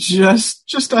pornography,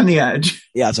 just on the edge.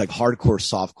 Yeah, it's like hardcore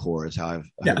softcore is how I've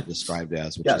heard it described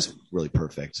as, which is really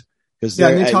perfect.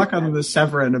 They talk on the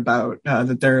Severin about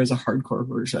that there is a hardcore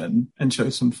version and show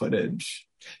some footage.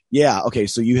 Yeah, okay,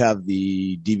 so you have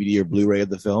the DVD or Blu-ray of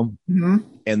the film,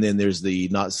 and then there's the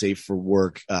not safe for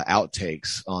work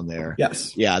outtakes on there.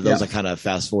 Yes. Yeah, those I kind of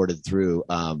fast-forwarded through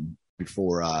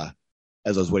before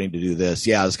as I was waiting to do this.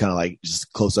 Yeah, it was kind of like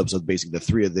just close-ups of basically the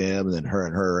three of them and then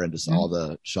her and just all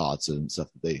the shots and stuff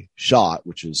that they shot,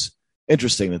 which is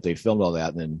interesting that they filmed all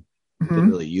that and then didn't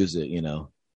really use it,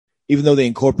 Even though they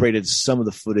incorporated some of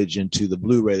the footage into the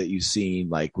Blu-ray that you've seen,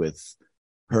 like with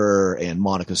her and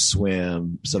Monica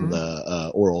Swim, some of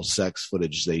the oral sex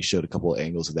footage, they showed a couple of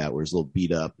angles of that where it's a little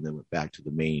beat up and then went back to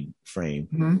the main frame.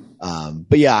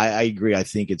 But yeah, I agree. I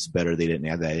think it's better they didn't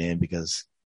add that in because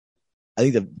I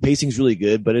think the pacing's really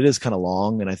good, but it is kind of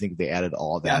long. And I think if they added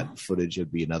all that footage, it'd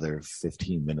be another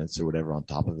 15 minutes or whatever on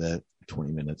top of it,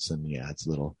 20 minutes. And it's a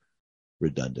little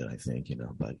redundant, I think,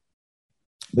 but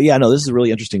yeah, no, this is a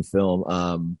really interesting film.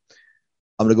 I'm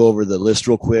going to go over the list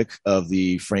real quick of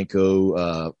the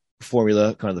Franco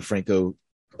formula, kind of the Franco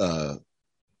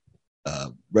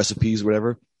recipes,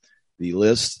 whatever. The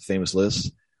list, famous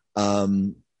list.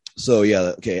 Number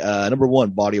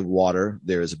one, body of water.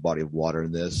 There is a body of water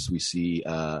in this. We see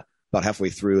about halfway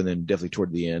through and then definitely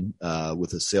toward the end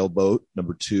with a sailboat,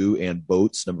 number 2, and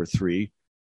boats, number 3.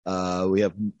 We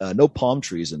have no palm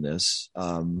trees in this.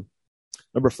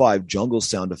 Number 5, jungle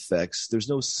sound effects. There's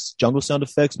no jungle sound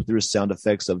effects, but there is sound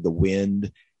effects of the wind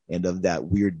and of that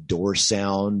weird door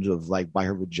sound of like by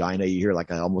her vagina. You hear like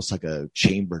almost like a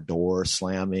chamber door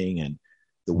slamming and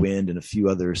the wind and a few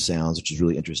other sounds, which is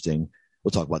really interesting.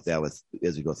 We'll talk about that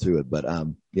as we go through it. But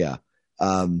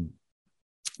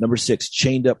Number 6,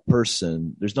 chained up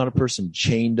person. There's not a person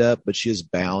chained up, but she is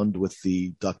bound with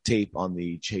the duct tape on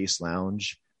the Chase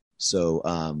Lounge. So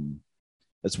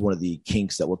that's one of the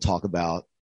kinks that we'll talk about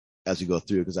as we go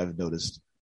through, because I've noticed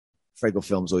Franco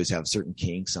films always have certain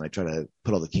kinks, and I try to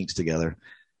put all the kinks together.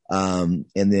 And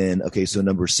then, okay, so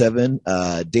number 7,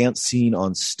 dance scene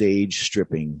on stage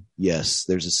stripping. Yes,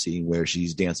 there's a scene where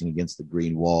she's dancing against the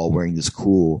green wall wearing this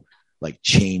cool, like,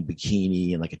 chain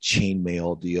bikini and like a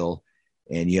chainmail deal.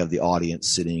 And you have the audience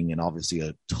sitting in obviously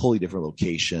a totally different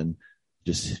location,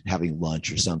 just having lunch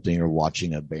or something, or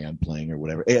watching a band playing or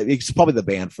whatever. It's probably the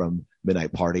band from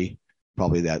Midnight Party,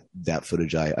 probably that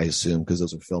footage, I assume, because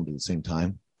those were filmed at the same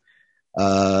time.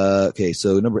 Okay,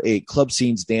 so number 8, club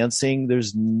scenes dancing.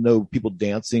 There's no people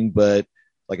dancing, but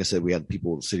like I said, we had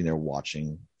people sitting there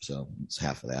watching, so it's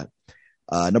half of that.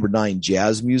 Number 9,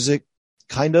 jazz music.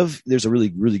 Kind of. There's a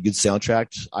really, really good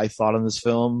soundtrack, I thought, on this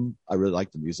film. I really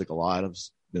like the music a lot. I was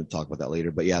going to talk about that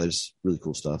later, but yeah, there's really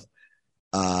cool stuff.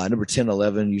 Number 10,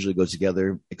 11 usually goes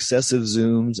together. Excessive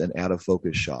zooms and out of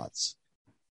focus shots.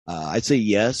 I'd say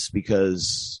yes,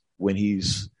 because when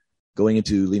he's going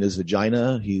into Lena's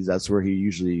vagina, that's where he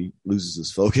usually loses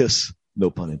his focus. No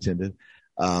pun intended.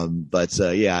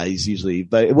 Yeah, he's usually,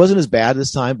 but it wasn't as bad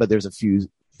this time, but there's a few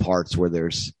parts where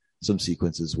there's some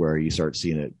sequences where you start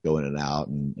seeing it go in and out,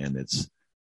 and it's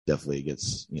definitely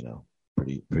gets,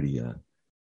 pretty out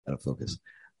of focus.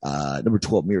 Number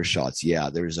 12, mirror shots.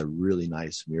 Yeah, there's a really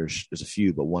nice mirror. There's a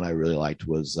few, but one I really liked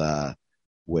was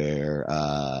where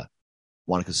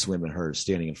Monica Swim and her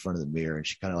standing in front of the mirror, and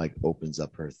she kind of like opens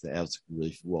up her thing. That was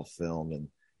really well filmed, and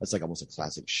that's like almost a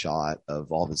classic shot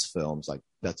of all of his films. Like,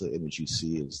 that's the image you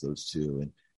see is those two,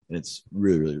 and it's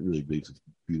really, really, really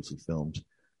beautifully filmed.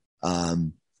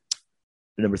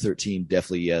 Number 13,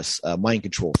 definitely yes. Mind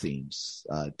control themes.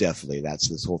 Definitely.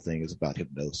 This whole thing is about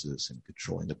hypnosis and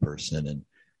controlling the person.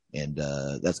 And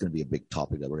that's going to be a big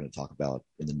topic that we're going to talk about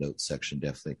in the notes section,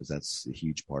 definitely, because that's a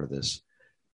huge part of this.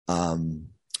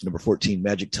 Number 14,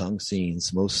 magic tongue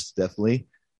scenes. Most definitely.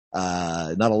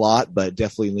 Not a lot, but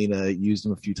definitely Lena used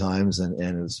them a few times, and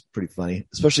it was pretty funny,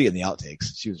 especially in the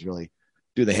outtakes. She was really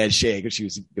doing the head shake, and she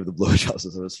was giving the blowjobs,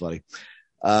 so it was funny.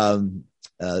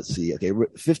 Let's see. Okay,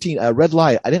 15. Red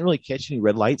light. I didn't really catch any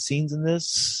red light scenes in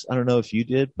this. I don't know if you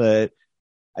did, but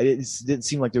it didn't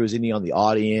seem like there was any on the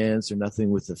audience or nothing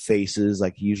with the faces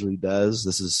like he usually does.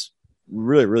 This is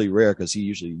really, really rare because he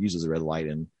usually uses a red light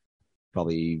in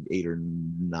probably 8 or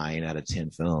 9 out of 10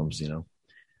 films.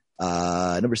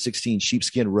 Number 16,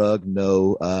 sheepskin rug.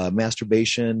 No.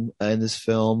 Masturbation in this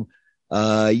film.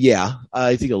 Yeah,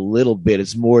 I think a little bit.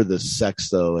 It's more the sex,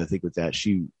 though. I think with that,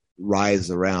 she writhes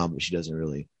around, but she doesn't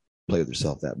really play with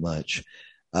herself that much.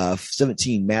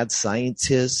 17, mad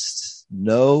scientist.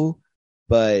 No,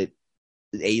 but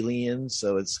aliens,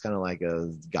 so it's kind of like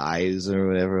a guise or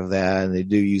whatever of that, and they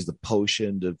do use the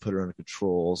potion to put her under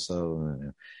control.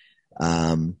 So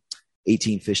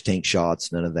 18, fish tank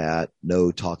shots. None of that.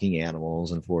 No talking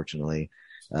animals, unfortunately.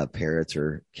 Parrots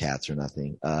or cats or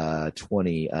nothing.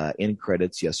 20, end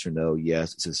credits. Yes or no?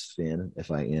 Yes. It says Finn,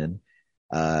 F-I-N.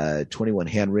 21,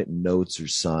 handwritten notes or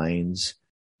signs.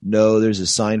 No, there's a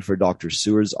sign for Dr.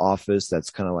 Seward's office that's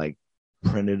kind of like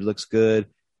printed, looks good.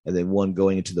 And then one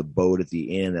going into the boat at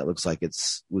the end that looks like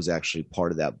was actually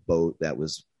part of that boat that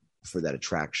was for that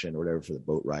attraction or whatever, for the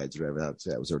boat rides or whatever.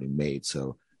 That was already made.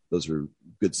 So those were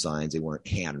good signs. They weren't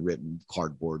handwritten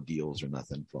cardboard deals or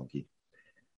nothing funky.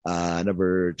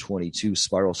 Number 22,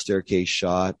 spiral staircase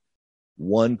shot.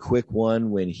 One quick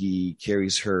one when he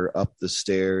carries her up the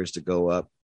stairs to go up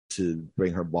to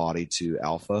bring her body to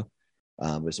Alpha.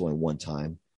 It's only one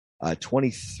time.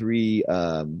 23,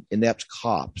 inept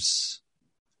cops.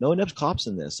 No inept cops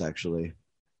in this, actually.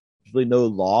 There's really no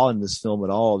law in this film at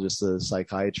all, just the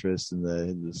psychiatrist and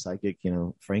the psychic,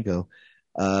 Franco.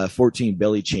 14,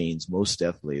 belly chains. Most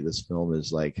definitely. This film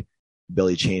is like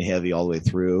belly chain heavy all the way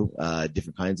through.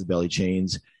 Different kinds of belly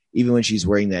chains. Even when she's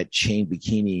wearing that chain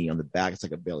bikini on the back, it's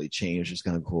like a belly chain, which is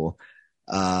kind of cool.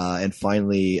 And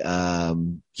finally,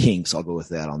 kinks. I'll go with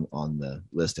that on the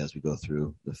list as we go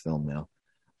through the film now.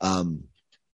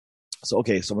 So I'm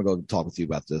going to go talk with you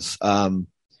about this.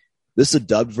 This is a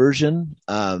dubbed version.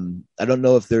 I don't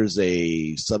know if there's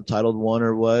a subtitled one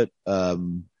or what,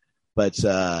 but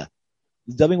the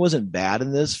dubbing wasn't bad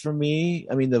in this for me.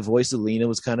 I mean, the voice of Lena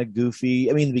was kind of goofy.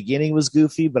 I mean, the beginning was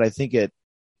goofy, but I think it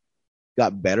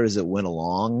got better as it went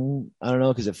along. I don't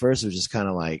know, because at first it was just kind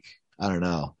of like, I don't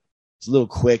know. It's a little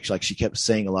quick. Like she kept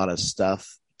saying a lot of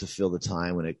stuff to fill the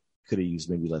time when it could have used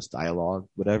maybe less dialogue,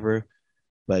 whatever.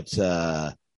 But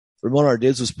Ramon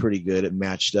Ardiz was pretty good. It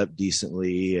matched up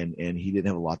decently, and he didn't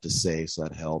have a lot to say, so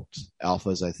that helped.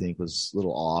 Alpha's, I think, was a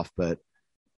little off, but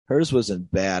hers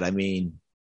wasn't bad. I mean,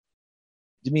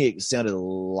 to me, it sounded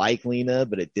like Lena,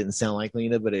 but it didn't sound like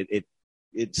Lena. But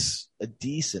it's a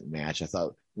decent match, I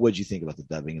thought. What did you think about the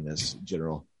dubbing in this in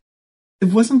general?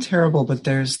 It wasn't terrible, but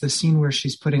there's the scene where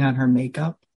she's putting on her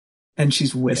makeup and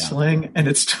she's whistling, and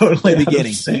it's totally out of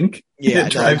sync. Yeah,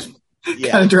 it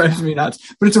kind of drives me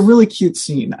nuts. But it's a really cute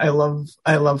scene. I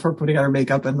love her putting on her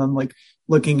makeup and then like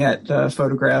looking at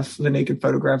the naked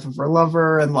photograph of her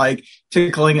lover, and like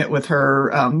tickling it with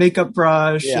her makeup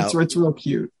brush. Yeah. It's real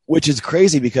cute. Which is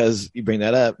crazy because you bring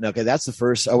that up. Now, okay, that's the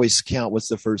first. I always count what's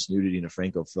the first nudity in a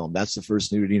Franco film. That's the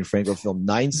first nudity in a Franco film.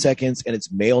 9 seconds, and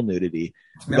it's male nudity.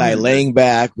 Guy laying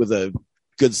back with a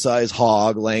good-sized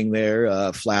hog laying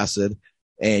there, flaccid,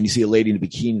 and you see a lady in a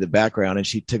bikini in the background, and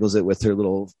she tickles it with her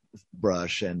little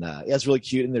brush, and yeah, it's really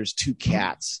cute. And there's 2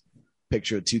 cats.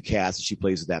 Picture of 2 cats, and she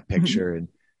plays with that picture and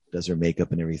does her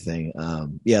makeup and everything.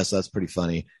 Yeah, so that's pretty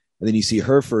funny. And then you see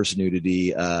her first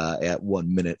nudity at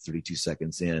 1 minute, 32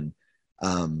 seconds in.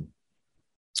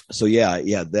 So yeah,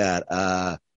 that.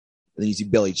 And then you see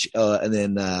Billy. And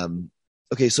then,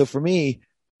 okay, so for me,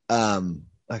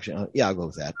 actually, yeah, I'll go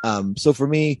with that. So for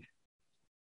me,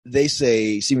 they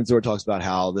say, Stephen Thor talks about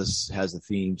how this has the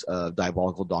themes of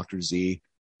Diabolical Dr. Z,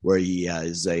 where he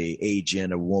is a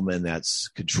agent, a woman that's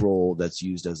controlled, that's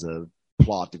used as a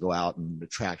plot to go out and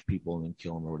attract people and then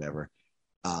kill them or whatever.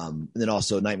 And then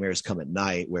also Nightmares Come at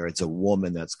Night, where it's a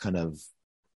woman that's kind of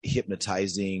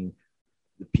hypnotizing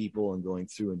the people and going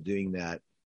through and doing that.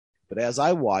 But as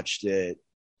I watched it,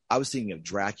 I was thinking of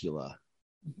Dracula,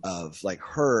 of like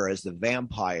her as the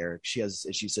vampire. She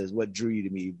says, "What drew you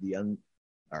to me?"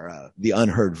 The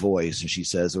unheard voice, and she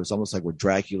says it was almost like with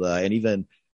Dracula, and even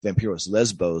Vampiros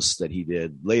Lesbos that he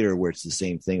did later, where it's the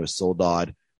same thing with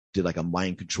Soldad. Did like a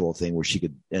mind control thing where she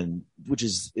could, and which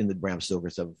is in the Bram Stoker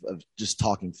stuff of just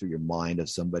talking through your mind of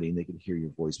somebody, and they can hear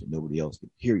your voice, but nobody else can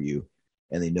hear you,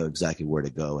 and they know exactly where to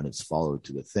go, and it's followed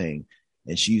to the thing.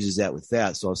 And she uses that with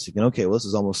that. So I was thinking, okay, well, this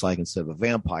is almost like instead of a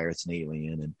vampire, it's an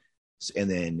alien, and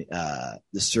then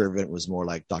the servant was more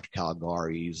like Dr.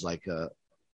 Caligari, he's like a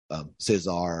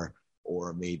Cesar,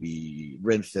 or maybe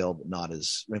Renfield, but not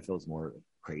as Renfield's more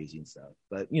crazy and stuff,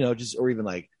 but just or even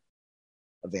like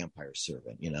a vampire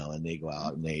servant, and they go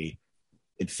out and they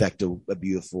infect a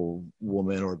beautiful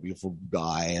woman or a beautiful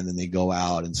guy, and then they go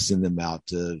out and send them out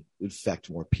to infect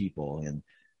more people. And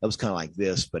that was kind of like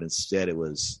this, but instead it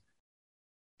was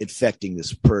infecting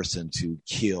this person to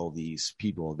kill these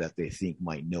people that they think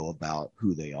might know about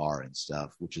who they are and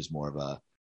stuff, which is more of a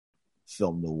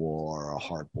film noir or a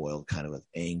hard-boiled kind of an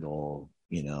angle,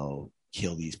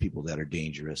 kill these people that are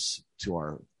dangerous to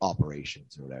our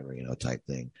operations or whatever, type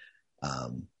thing.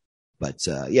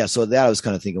 Yeah, so that I was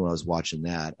kind of thinking when I was watching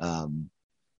that.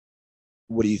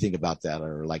 What do you think about that,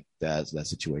 or like that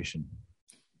situation?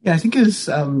 Yeah, I think his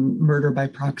Murder by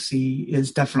Proxy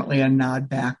is definitely a nod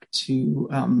back to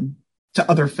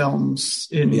other films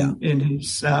in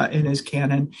his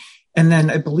canon. And then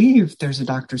I believe there's a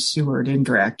Dr. Seward in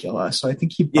Dracula, so I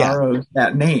think he borrows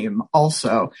that name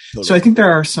also. Totally. So I think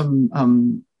there are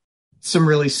some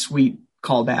really sweet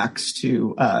callbacks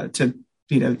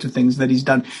to things that he's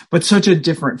done, but such a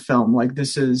different film. Like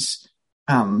this is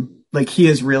like he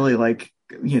is really like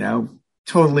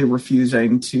totally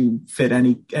refusing to fit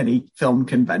any film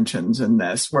conventions in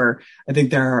this, where I think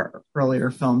there are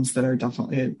earlier films that are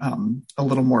definitely a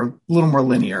little more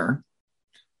linear.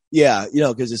 Yeah,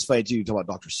 because it's funny too. You talk about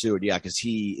Dr. Seward, because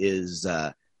he is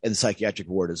in the psychiatric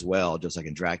ward as well, just like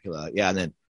in Dracula. Yeah, and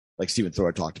then like Stephen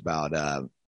Thor talked about,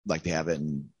 like they have it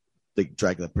in the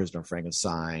Dracula, Prisoner of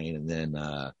Frankenstein, and then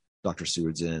Dr.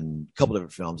 Seward's in a couple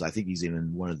different films. I think he's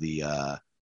in one of the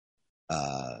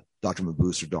Dr.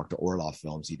 Mabuse or Dr. Orloff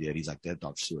films he did. He's like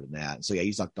Dr. Seward in that. So yeah,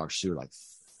 he's like Dr. Seward like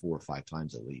 4 or 5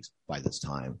 times at least by this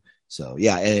time. So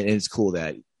yeah, and it's cool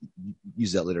that you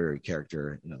use that literary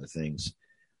character in other things.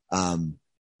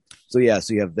 So yeah,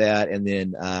 so you have that, and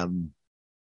then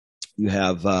you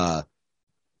have what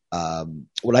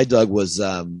I dug was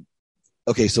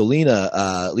okay, so Lena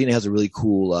has a really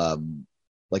cool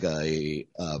like a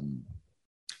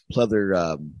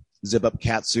pleather zip up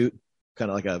cat suit, kind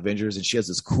of like a Avengers, and she has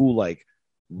this cool like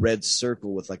red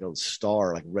circle with like a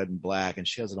star, like red and black, and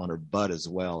she has it on her butt as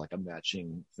well, like a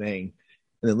matching thing.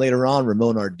 And then later on,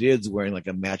 Ramon Ardid's wearing like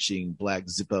a matching black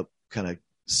zip up kind of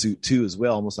suit too as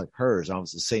well, almost like hers. I don't know if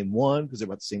it's the same one because they're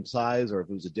about the same size, or if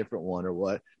it was a different one or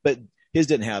what. But his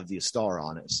didn't have the star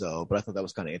on it, but I thought that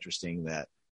was kind of interesting that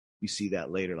you see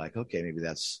that later. Like, okay, maybe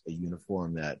that's a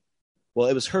uniform that. Well,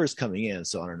 it was hers coming in,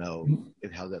 so I don't know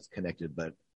how that's connected,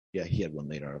 but Yeah, he had one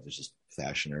later. I don't know if it was just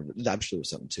fashion or, but I'm sure there was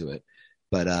something to it.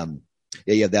 But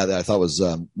yeah, that I thought was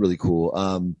really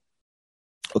cool.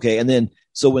 Okay, and then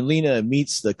so when Lena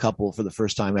meets the couple for the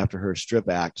first time after her strip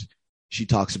act, she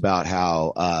talks about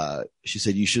how she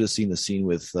said, you should have seen the scene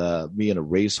with me and a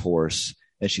racehorse,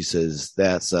 and she says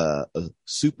that's a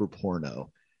super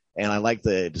porno. And I like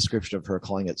the description of her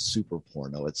calling it super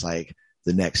porno. It's like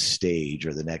the next stage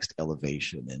or the next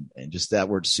elevation, and just that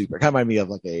word super kind of reminded me of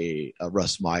like a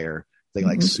Russ Meyer thing,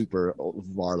 like super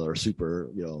Varla or super,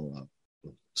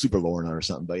 super Lorna or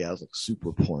something. But yeah, it was like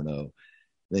super porno.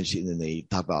 And then they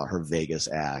talk about her Vegas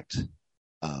act,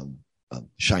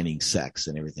 shining sex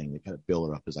and everything. They kind of build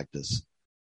her up as like this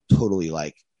totally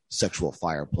like sexual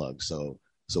fire plug. So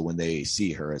when they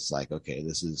see her, it's like, okay,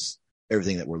 this is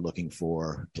everything that we're looking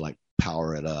for to like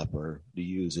power it up or to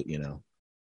use it,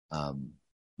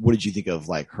 What did you think of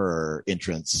like her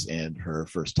entrance and her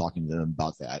first talking to them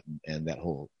about that and that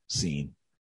whole scene?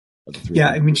 Yeah,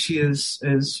 I mean, she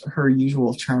is her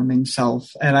usual charming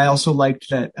self. And I also liked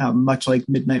that, much like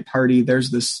Midnight Party, there's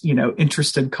this,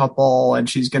 interested couple and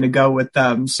she's going to go with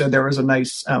them. So there was a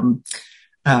nice,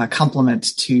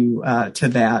 compliment to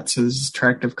that. So this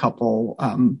attractive couple,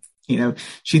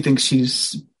 she thinks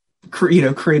she's,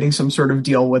 creating some sort of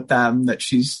deal with them, that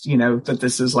she's, that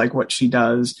this is like what she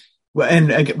does.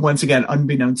 And once again,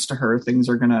 unbeknownst to her, things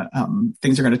are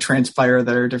gonna transpire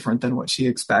that are different than what she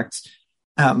expects.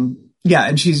 Yeah,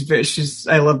 and she's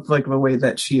I love like the way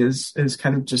that she is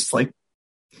kind of just like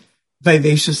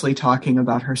vivaciously talking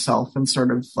about herself and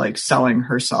sort of like selling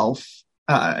herself,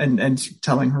 and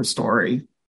telling her story.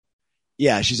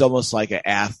 Yeah, she's almost like an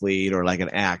athlete or like an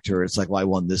actor. It's like, well, I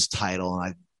won this title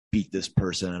and I beat this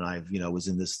person and I've, was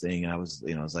in this thing. And I was,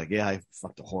 I was like, yeah, I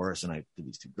fucked a horse and I did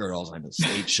these two girls and I did a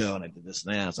stage show and I did this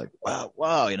and that. It's like,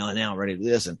 wow, and now I'm ready to do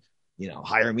this and,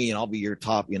 hire me and I'll be your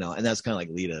top, and that's kind of like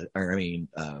Lena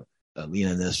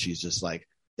in this. She's just like,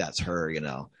 that's her,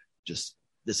 just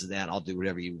this and that. I'll do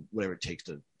whatever it takes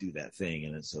to do that thing.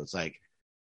 And so it's like,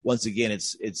 once again,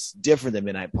 it's different than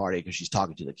Midnight Party because she's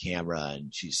talking to the camera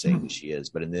and she's saying who she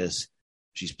is. But in this,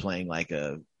 she's playing like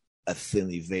a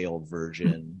thinly veiled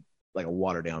version, like a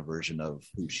watered down version of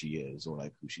who she is or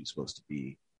like who she's supposed to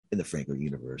be in the Franco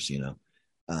universe,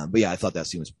 But yeah, I thought that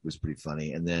scene was pretty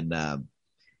funny. And then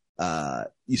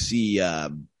you see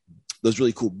those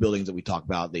really cool buildings that we talked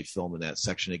about. They film in that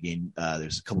section again.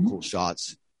 There's a couple cool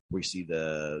shots where you see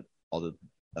all the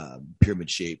pyramid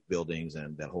shaped buildings,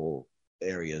 and that whole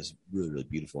area is really, really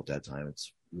beautiful at that time.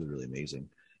 It's really, really amazing.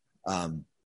 And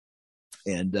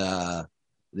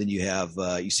then you have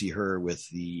you see her with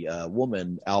the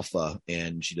woman Alpha,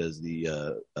 and she does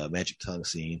the magic tongue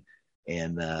scene.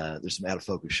 And there's some out of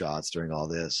focus shots during all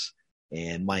this,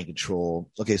 and mind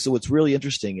control. Okay, so what's really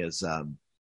interesting is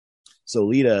so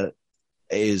Lita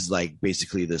is like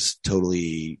basically this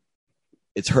totally.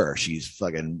 It's her. She's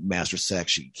fucking master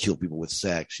sex. She killed people with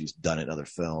sex. She's done it in other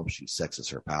films. Sex is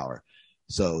her power.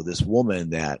 So this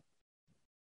woman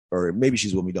or maybe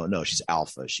she's a woman we don't know. She's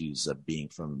Alpha. She's a being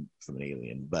from an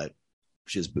alien, but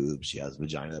she has boobs. She has a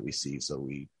vagina that we see, so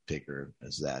we take her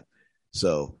as that.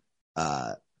 So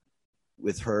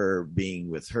with her being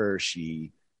with her,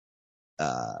 she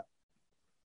has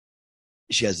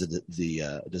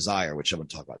the desire, which I'm going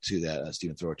to talk about too, that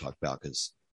Stephen Thrower talked about,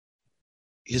 because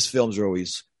his films are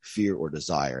always fear or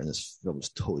desire, and this film is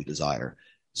totally desire.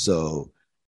 So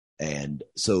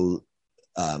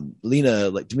Lena,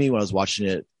 like, to me, when I was watching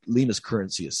it, Lena's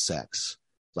currency is sex.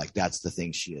 Like, that's the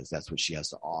thing she is. That's what she has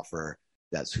to offer.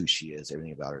 That's who she is.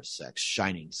 Everything about her is sex,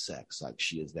 shining sex. Like,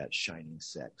 she is that shining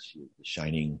sex. She is the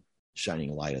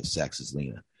shining light of sex is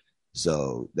Lena.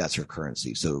 So that's her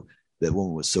currency. So the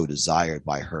woman was so desired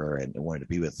by her and wanted to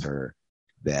be with her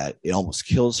that it almost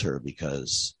kills her,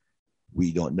 because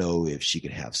we don't know if she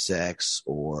can have sex,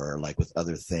 or like with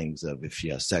other things of if she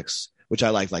has sex, which I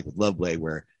like with Loveblade,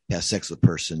 where you have sex with a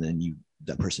person and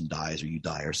that person dies or you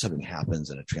die or something happens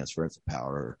and a transference of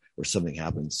power or something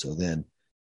happens. So then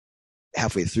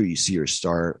halfway through you see her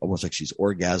start almost like she's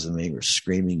orgasming or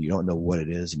screaming. You don't know what it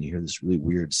is. And you hear this really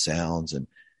weird sounds and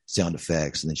sound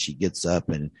effects. And then she gets up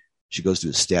and she goes to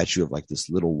a statue of like this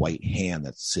little white hand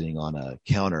that's sitting on a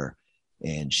counter,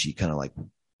 and she kind of like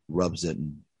rubs it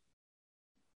and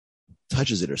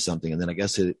touches it or something. And then I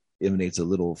guess it emanates a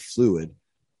little fluid.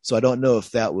 So I don't know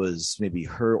if that was maybe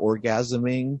her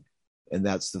orgasming and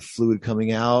that's the fluid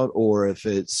coming out, or if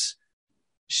it's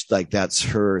like that's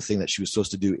her thing that she was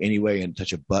supposed to do anyway and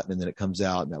touch a button and then it comes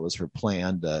out and that was her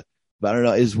plan. But I don't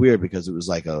know. It's weird because it was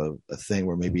like a thing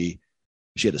where maybe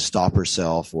she had to stop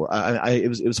herself, or it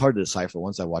was hard to decipher.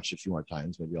 Once I watched it a few more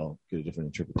times, maybe I'll get a different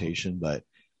interpretation. But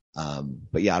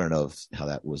But yeah, I don't know how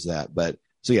that was that. But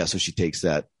so yeah, so she takes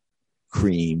that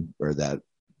cream or that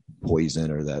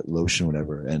poison or that lotion,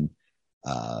 whatever, and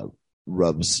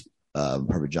rubs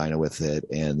her vagina with it,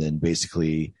 and then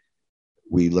basically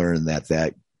we learn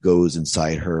that goes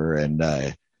inside her,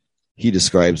 and he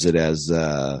describes it as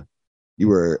you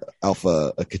were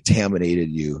Alpha contaminated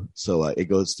you, so it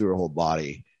goes through her whole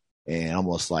body, and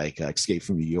almost like Escape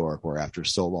from New York, where after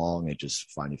so long it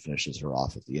just finally finishes her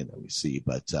off at the end that we see.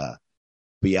 But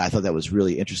yeah, I thought that was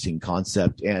really interesting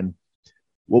concept. And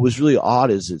what was really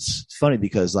odd is it's funny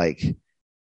because like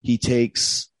he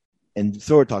takes, and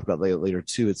Thor talked about later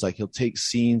too, it's like he'll take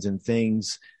scenes and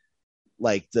things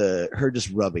like her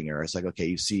just rubbing her. It's like, okay,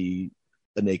 you see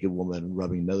a naked woman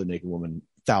rubbing another naked woman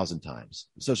 1,000 times,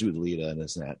 especially with Lita and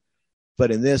this and that.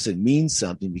 But in this, it means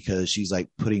something because she's like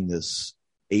putting this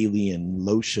alien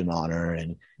lotion on her,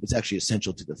 and it's actually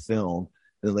essential to the film.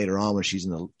 And then later on, when she's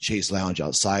in the Chase Lounge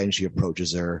outside and she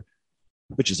approaches her,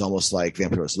 which is almost like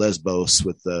Vampiros Lesbos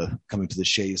with the coming to the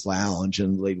Chase Lounge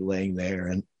and the lady laying there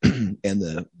and and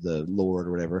the Lord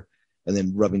or whatever, and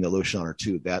then rubbing the lotion on her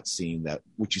too. That scene, that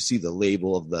which you see the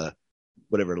label of the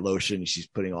whatever lotion she's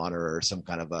putting on her, or some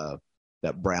kind of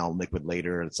that brown liquid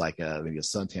later. It's like maybe a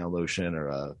suntan lotion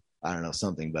or I don't know,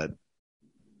 something, but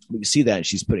you see that and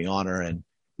she's putting on her, and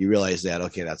you realize that,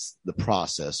 okay, that's the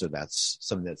process, or that's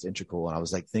something that's integral. And I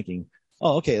was like thinking,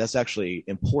 oh, okay, that's actually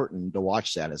important to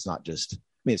watch that. It's not just, I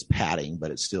mean, it's padding,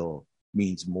 but it still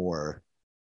means more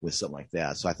with something like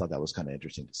that. So I thought that was kind of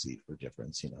interesting to see for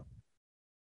difference, you know.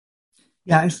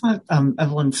 Yeah, I thought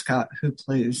Evelyn Scott, who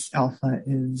plays Alpha,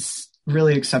 is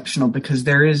really exceptional because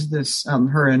there is this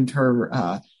her and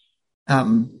her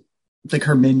like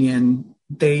her minion.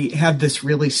 They have this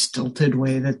really stilted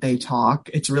way that they talk.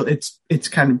 It's a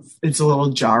little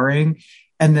jarring.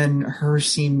 And then her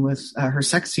scene with her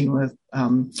sex scene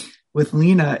with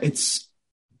Lena, it's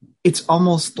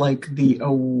almost like the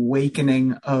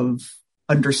awakening of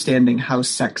understanding how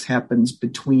sex happens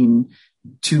between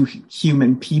two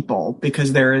human people,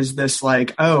 because there is this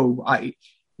like, oh,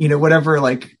 whatever,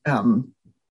 like,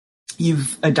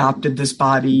 you've adopted this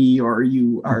body, or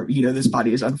you are, this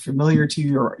body is unfamiliar to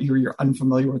you, or you're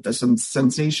unfamiliar with the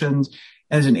sensations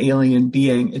as an alien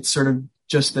being. It's sort of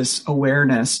just this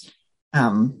awareness.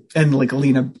 And like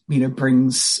Lena,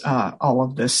 brings all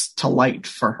of this to light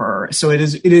for her. So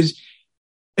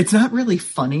it's not really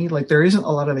funny. Like there isn't a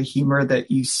lot of the humor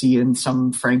that you see in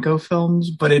some Franco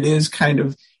films, but it is kind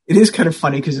of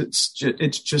funny because it's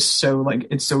just so like,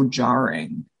 it's so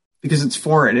jarring because it's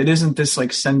foreign. It isn't this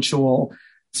like sensual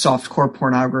softcore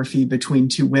pornography between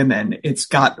two women. It's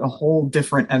got a whole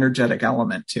different energetic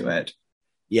element to it.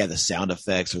 Yeah, the sound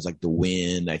effects, there's like the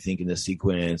wind, I think, in the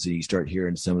sequence, and you start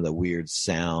hearing some of the weird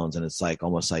sounds, and it's like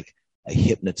almost like a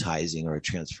hypnotizing or a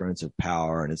transference of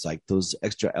power. And it's like those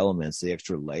extra elements, the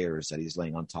extra layers that he's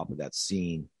laying on top of that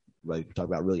scene, like we talk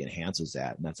about, really enhances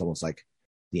that. And that's almost like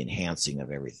the enhancing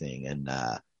of everything. And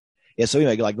yeah, so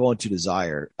anyway, like going to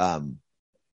Desire,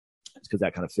 because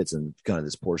that kind of fits in kind of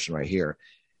this portion right here.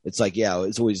 It's like, yeah,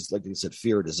 it's always, like you said,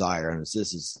 fear or desire. And this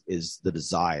is the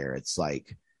desire. It's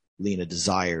like Lena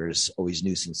desires always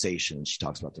new sensations. She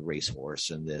talks about the racehorse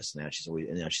and this and that.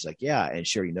 Now she's like, yeah. And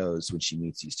Sherry knows when she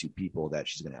meets these two people that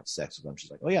she's going to have sex with them.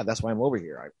 She's like, oh yeah, that's why I'm over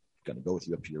here. I'm going to go with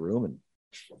you up to your room, and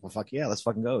well, fuck yeah, let's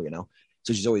fucking go,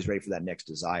 So she's always ready for that next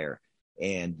desire.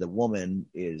 And the woman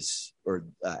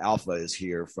Alpha is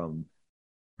here from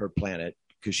her planet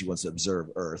because she wants to observe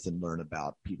Earth and learn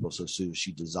about people. So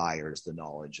she desires the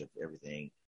knowledge of everything.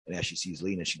 And as she sees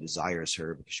Lena, she desires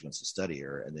her because she wants to study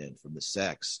her. And then from the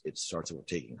sex, it starts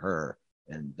overtaking her.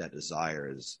 And that desire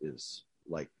is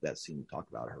like that scene we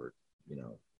talked about, her,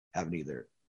 having to either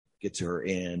get to her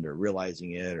end or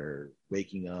realizing it or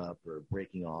waking up or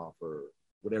breaking off or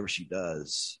whatever she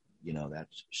does, that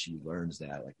she learns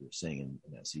that, like we were saying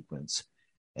in that sequence.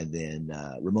 And then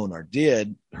Ramon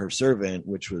Ardid, her servant,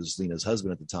 which was Lena's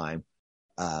husband at the time,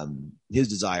 his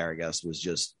desire, I guess, was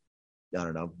just, I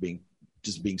don't know, being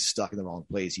stuck in the wrong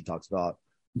place. He talks about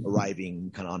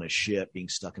arriving kind of on a ship, being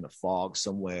stuck in a fog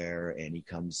somewhere, and he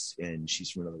comes and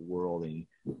she's from another world, and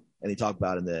they talk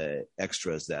about in the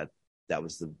extras that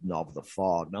was the novel The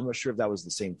Fog. And I'm not sure if that was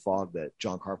the same fog that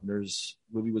John Carpenter's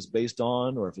movie was based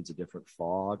on, or if it's a different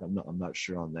fog. I'm not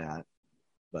sure on that,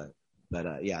 but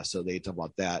yeah. So they talk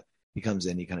about that. He comes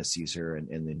in, he kind of sees her, and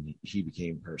then he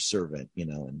became her servant,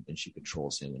 and she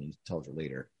controls him, and he tells her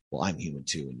later, well, I'm human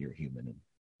too, and you're human.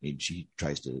 And she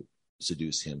tries to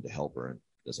seduce him to help her, and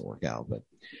it doesn't work out.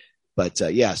 But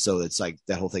yeah, so it's like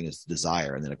that whole thing is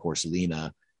desire. And then, of course,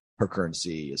 Lena, her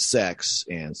currency is sex.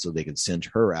 And so they can send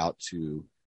her out to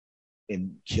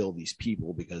and kill these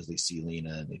people because they see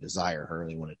Lena and they desire her.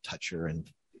 They want to touch her and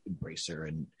embrace her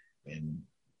and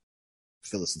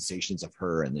feel the sensations of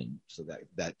her. And then, so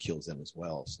that kills them as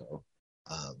well. So,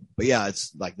 but yeah,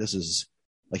 it's like, this is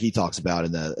like he talks about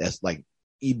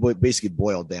he basically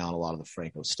boiled down a lot of the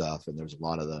Franco stuff. And there's a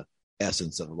lot of the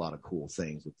essence of a lot of cool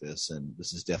things with this. And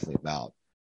this is definitely about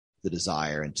the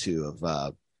desire and too of,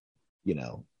 a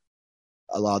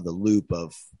lot of the loop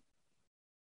of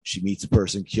she meets a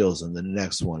person, kills them, then the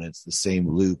next one, it's the same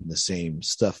loop and the same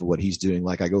stuff of what he's doing.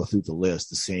 Like I go through the list,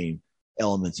 the same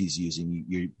elements he's using.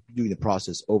 You're doing the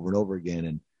process over and over again.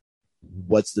 And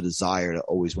what's the desire to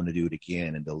always want to do it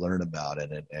again and to learn about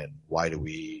it? And why do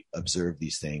we observe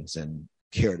these things and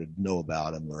care to know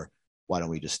about them? Or why don't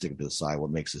we just stick to the side?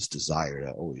 What makes us desire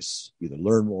to always either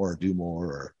learn more or do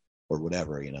more or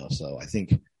whatever, So I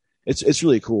think it's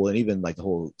really cool. And even like the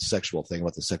whole sexual thing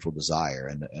about the sexual desire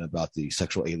and about the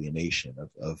sexual alienation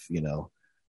of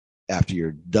after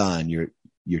you're done,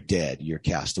 you're dead, you're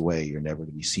cast away, you're never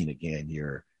to be seen again.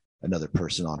 You're another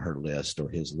person on her list or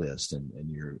his list, and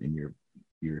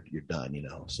you're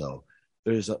done, So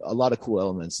there's a lot of cool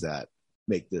elements that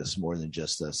make this more than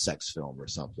just a sex film or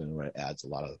something, where it adds a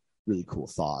lot of really cool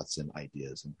thoughts and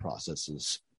ideas and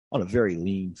processes on a very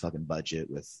lean fucking budget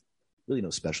with really no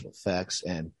special effects.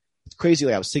 And it's crazy.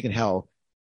 Like I was thinking how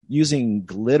using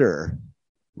glitter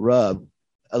rub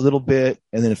a little bit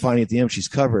and then finding at the end she's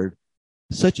covered,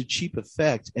 such a cheap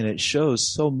effect, and it shows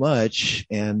so much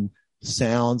and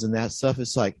sounds and that stuff.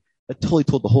 It's like it totally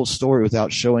told the whole story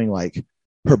without showing like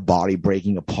her body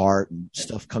breaking apart and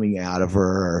stuff coming out of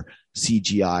her or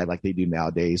CGI like they do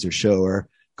nowadays, or show her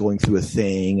going through a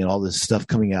thing and all this stuff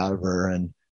coming out of her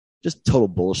and just total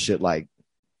bullshit, like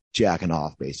jacking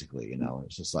off basically.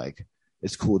 It's just like,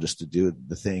 it's cool just to do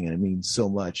the thing, and it means so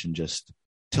much in just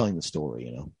telling the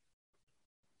story,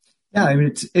 Yeah, I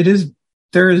mean,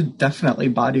 there is definitely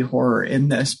body horror in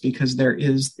this, because there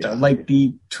is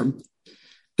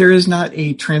there is not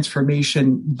a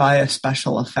transformation via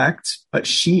special effects, but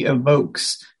she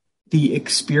evokes the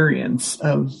experience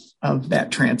of that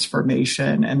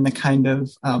transformation and the kind of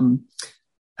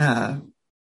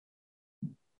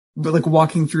like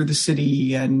walking through the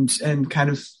city and kind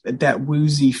of that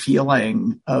woozy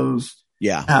feeling of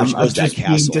of just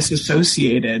being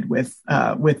disassociated with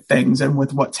things and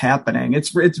with what's happening.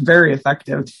 It's very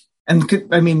effective. And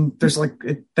I mean, there's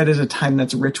that is a time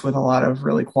that's rich with a lot of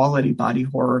really quality body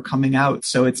horror coming out.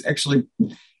 So it's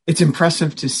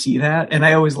impressive to see that. And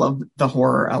I always love the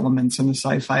horror elements and the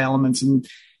sci-fi elements and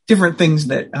different things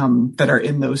that are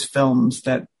in those films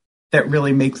that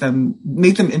really make them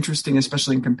interesting,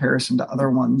 especially in comparison to other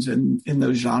ones in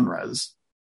those genres.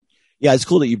 Yeah, it's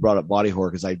cool that you brought up body horror,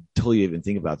 because I totally didn't even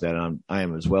think about that. And I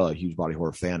am as well a huge body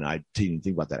horror fan. And I didn't even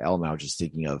think about that element. I was just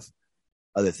thinking of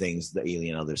other things, the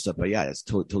alien, other stuff. But yeah, it's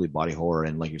totally body horror.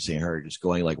 And like you're saying, her just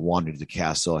going like wandering to the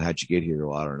castle. How'd you get here?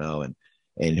 Well, I don't know.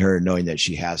 And her knowing that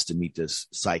she has to meet this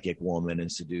psychic woman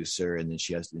and seduce her, and then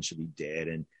she'll be dead,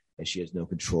 and she has no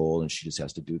control, and she just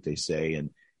has to do what they say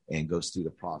and goes through the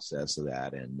process of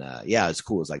that. And yeah, it's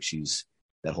cool. It's like she's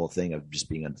that whole thing of just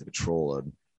being under control,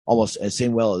 and almost as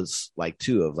same well as like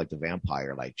too of like the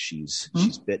vampire, like she's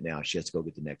bit now. She has to go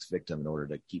get the next victim in order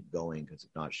to keep going, because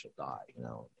if not, she'll die,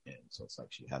 And so it's like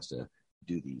she has to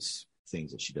do these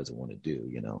things that she doesn't want to do,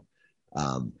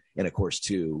 And of course,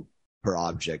 too, her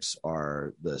objects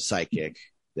are the psychic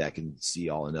that can see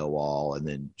all and know all, and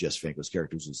then Jess Franco's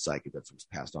character was a psychic that's what's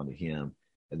passed on to him,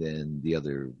 and then the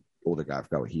other older guy, I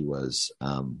forgot what he was,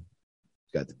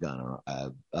 got the gun.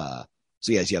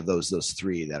 So yes, you have those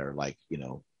three that are like,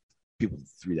 people,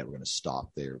 three that were going to stop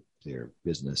their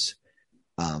business.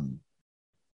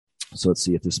 So let's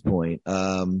see at this point.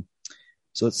 So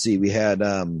let's see, we had,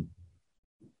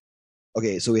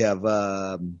 okay, so we have,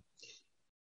 so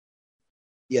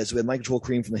we had mind control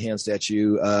cream from the hand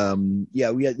statue.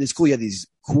 It's cool. You had these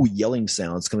cool yelling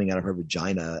sounds coming out of her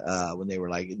vagina when they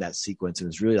were like in that sequence. It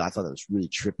was really, I thought that was really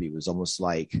trippy. It was almost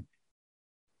like,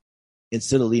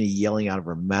 instead of Lena yelling out of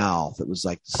her mouth, it was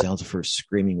like the sounds of her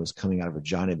screaming was coming out of her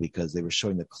vagina, because they were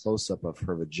showing the close-up of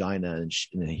her vagina and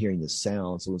hearing the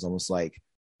sound. So it was almost like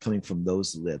coming from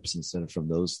those lips instead of from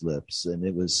those lips. And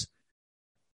it was,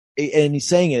 and he's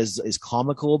saying it is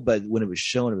comical, but when it was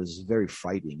shown, it was very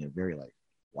frightening and very like,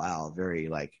 wow, very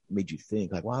like made you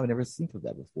think like, wow, I would never think of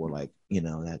that before. Like,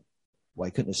 that why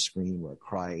couldn't it scream or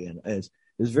cry? And it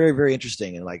was very, very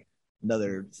interesting. And like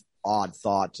another odd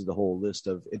thought to the whole list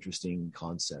of interesting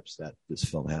concepts that this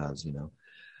film has, and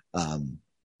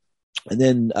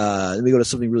then we go to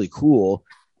something really cool.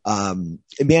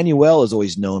 Emmanuelle is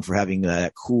always known for having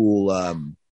that cool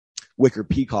wicker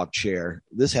peacock chair.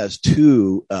 This has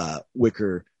two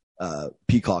wicker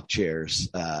peacock chairs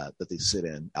that they sit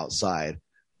in outside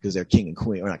because they're king and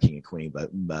queen, or not king and queen, but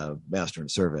master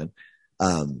and servant. So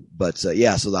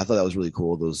I thought that was really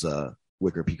cool. Those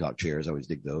wicker peacock chairs, I always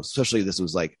dig those. Especially this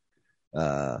was like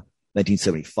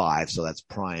 1975, so that's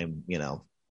prime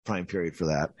period for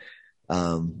that.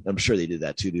 I'm sure they did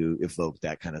that too to evoke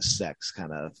that kind of sex,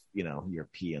 kind of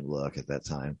European look at that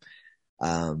time.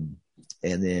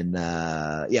 And then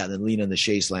Lena in the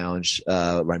Chase Lounge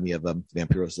remind me of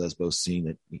Vampiros Lesbos scene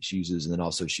that she uses, and then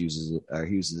also he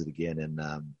uses it again in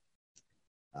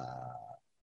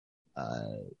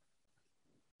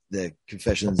the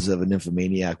Confessions of a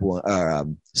Nymphomaniac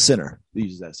one, Sinner. He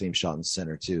uses that same shot in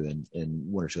Sinner too,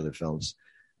 in one or two other films.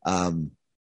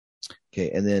 Okay,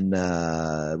 and then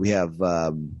we have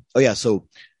so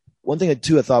one thing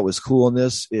too I thought was cool in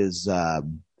this is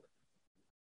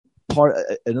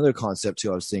another concept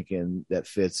too I was thinking that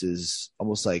fits is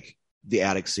almost like the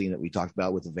attic scene that we talked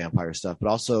about with the vampire stuff, but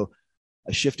also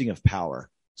a shifting of power.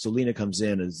 So Lena comes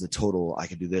in as the total, I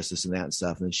can do this and that and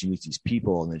stuff, and then she meets these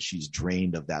people, and then she's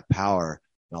drained of that power,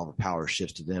 and all the power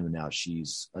shifts to them, and now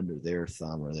she's under their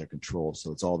thumb or their control.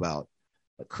 So it's all about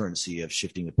a currency of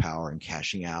shifting the power and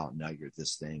cashing out. And now you're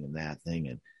this thing and that thing,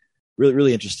 and really,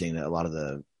 really interesting that a lot of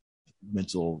the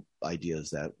mental ideas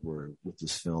that were with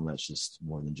this film, that's just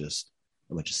more than just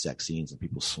a bunch of sex scenes and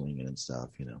people swinging and stuff,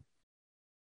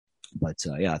 But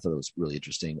I thought it was really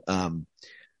interesting. And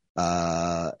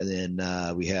then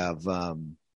we have let's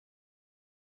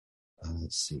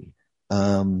see.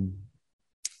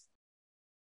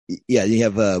 You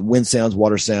have wind sounds,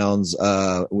 water sounds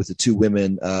with the two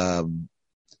women. So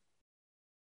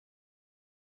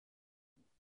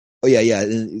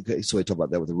I talk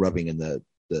about that with the rubbing and the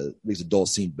makes adult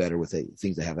scene better with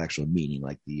things that have actual meaning,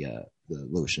 like the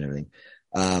lotion and everything.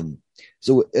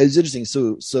 So it's interesting.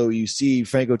 So you see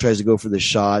Franco tries to go for the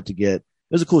shot to get.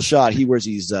 There's a cool shot. He wears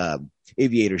these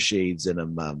aviator shades in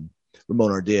him.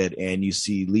 Ramona did, and you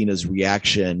see Lena's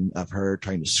reaction of her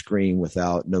trying to scream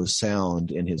without no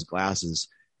sound in his glasses.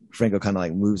 Franco kind of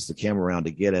like moves the camera around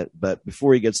to get it, but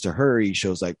before he gets to her, he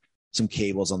shows like some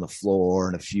cables on the floor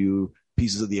and a few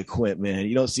pieces of the equipment.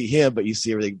 You don't see him, but you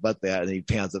see everything but that, and then he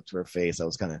pans up to her face. I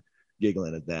was kind of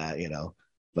giggling at that,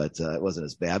 but it wasn't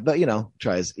as bad. But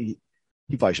tries. He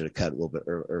probably should have cut a little bit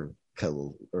or cut a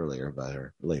little earlier about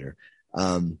her later.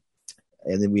 And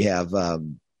then we have let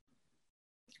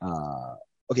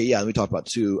me talk about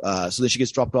two. So then she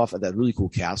gets dropped off at that really cool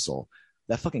castle.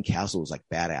 That fucking castle was like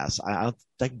badass. I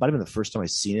think might have been the first time I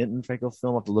seen it in a Franco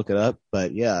film. I'll have to look it up.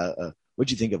 But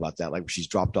what'd you think about that? Like, she's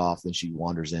dropped off, then she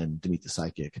wanders in to meet the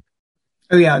psychic.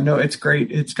 Oh yeah, no, it's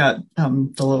great. It's got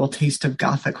the little taste of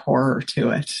gothic horror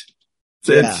to it.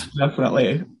 It's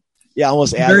definitely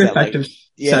almost adds very that, effective.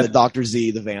 The Dr.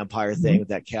 Z, the vampire thing with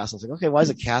that castle. It's like, okay, why is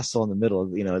a castle in the middle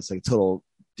of, it's like a total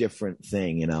different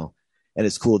thing, and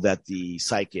it's cool that the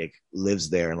psychic lives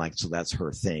there, and so that's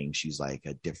her thing. She's like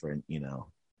a different, a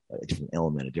different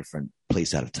element, a different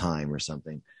place out of time or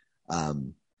something.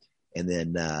 And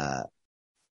then,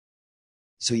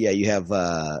 you have,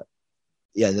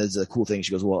 that's a cool thing.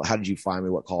 She goes, well, how did you find me?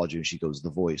 What called you? And she goes,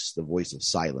 the voice of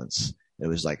silence. And it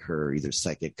was like her either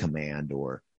psychic command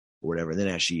or whatever. And then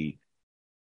as she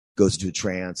goes into a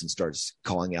trance and starts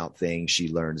calling out things,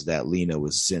 she learns that Lena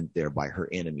was sent there by her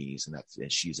enemies, and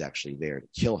she's actually there to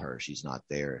kill her. She's not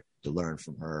there to learn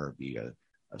from her or be a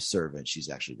servant. She's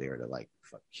actually there to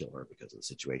kill her because of the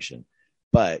situation.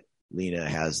 But Lena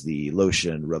has the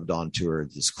lotion rubbed onto her,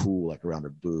 this cool, around her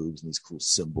boobs, and these cool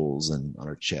symbols and on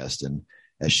her chest. And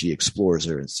as she explores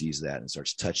her and sees that and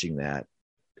starts touching that,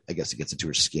 I guess it gets into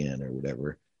her skin or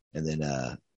whatever. And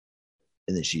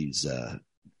then she's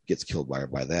gets killed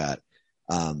by that.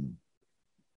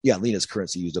 Lena's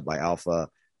currency used up by Alpha.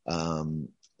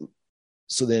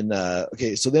 So then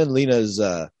Lena's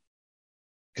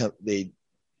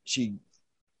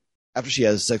after she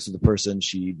has sex with the person,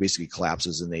 she basically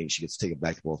collapses, and she gets taken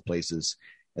back to both places.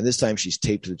 And this time she's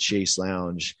taped to the Chase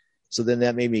Lounge. So then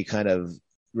that made me kind of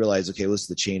realize, okay, what's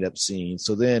the chained up scene?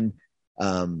 So then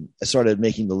I started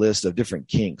making the list of different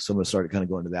kinks. So I'm going to start kind of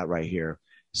going to that right here.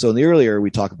 So in the earlier,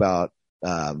 we talk about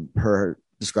her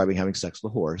describing having sex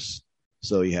with a horse.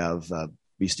 So you have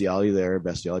bestiality there.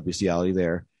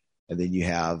 And then you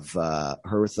have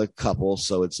her with a couple.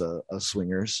 So it's a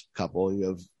swingers couple. You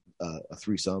have a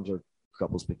threesomes or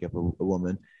couples pick up a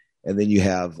woman. And then you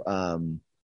have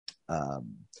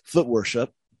foot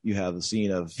worship. You have the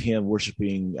scene of him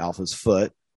worshiping Alpha's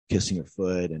foot, kissing her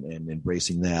foot and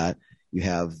embracing that. You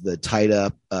have the tied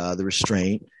up, the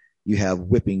restraint. You have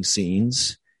whipping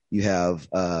scenes. You have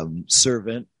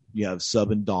servant You have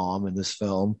sub and dom in this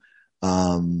film.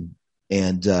 And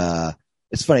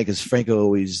it's funny because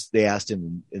Franco they asked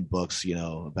him in books,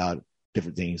 about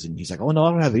different things. And he's like, oh, no,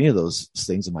 I don't have any of those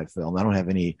things in my film. I don't have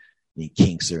any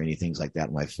kinks or any things like that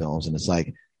in my films. And it's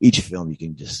like each film you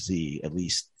can just see at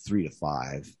least 3 to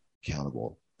 5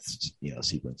 countable,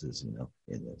 sequences,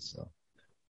 in this. So.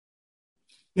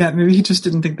 Yeah, maybe he just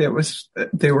didn't think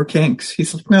they were kinks.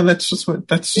 He's like, no, that's just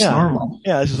normal.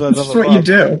 Yeah, that's just what you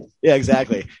do. Yeah,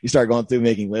 exactly. You start going through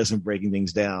making lists and breaking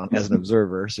things down as an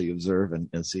observer, so you observe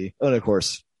and see. And of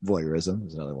course, voyeurism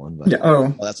is another one. But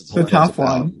that's the top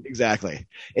one. Exactly.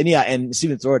 And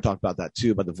Steven Zora talked about that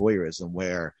too, about the voyeurism,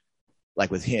 where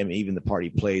like with him, even the part he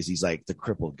plays, he's like the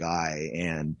crippled guy,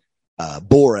 and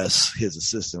Boris, his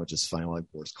assistant, which is funny, like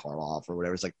Boris Karloff or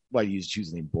whatever. It's like, why do you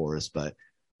choose the name Boris? But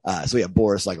so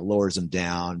Boris like lowers him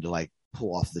down to like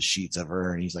pull off the sheets of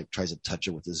her, and he's like tries to touch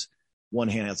her with his one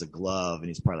hand as a glove, and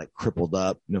he's probably like crippled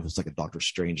up. If it's like a Dr.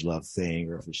 Strangelove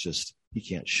thing, or if it's just he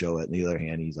can't show it. And the other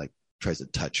hand, he's like tries to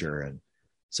touch her, and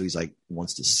so he's like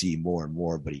wants to see more and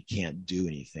more, but he can't do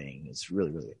anything. It's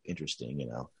really, really interesting,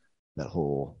 that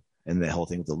whole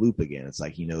thing with the loop again. It's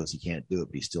like he knows he can't do it,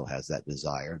 but he still has that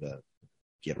desire to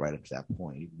get right up to that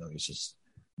point, even though he just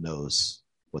knows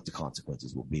what the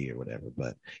consequences will be or whatever.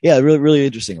 But yeah, really, really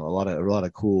interesting. A lot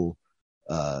of cool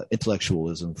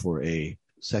intellectualism for a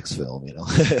sex film,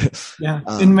 Yeah.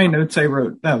 In my notes, I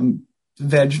wrote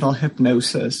vaginal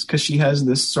hypnosis, because she has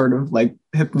this sort of like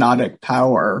hypnotic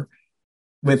power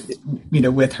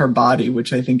with her body,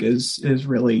 which I think is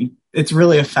really, it's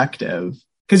really effective.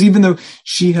 Because even though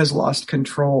she has lost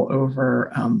control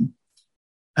over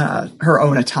her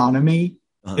own autonomy,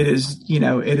 it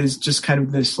is just kind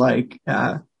of this like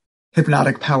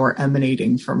hypnotic power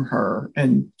emanating from her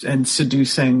and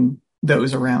seducing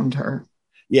those around her.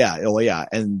 Yeah. Oh, yeah.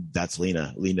 And that's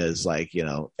Lena. Lena is like,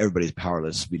 everybody's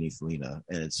powerless beneath Lena.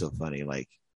 And it's so funny. Like,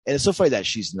 and it's so funny that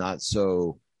she's not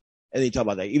so, and you talk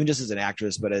about that, even just as an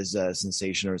actress, but as a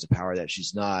sensation or as a power, that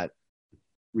she's not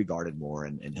regarded more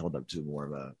and held up to more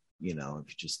of a, if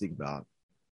you just think about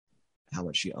how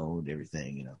much she owned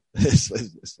everything, it's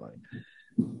funny.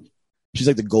 She's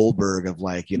like the Goldberg of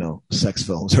like, sex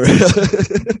films.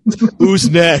 Who's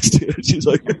next? She's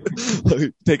like,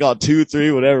 take out 2,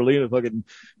 3, whatever. Lena fucking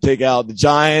take out the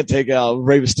Giant, take out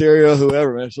Rey Mysterio,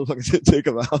 whoever, man. She'll fucking take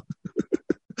them out.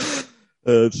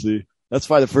 Let's see. That's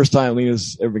probably the first time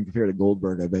Lena's ever been compared to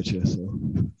Goldberg, I bet you. So.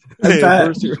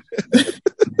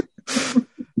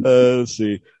 Let's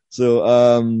see. So,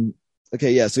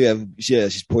 okay, yeah. So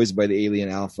she's poisoned by the alien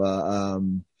Alpha.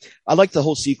 I like the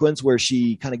whole sequence where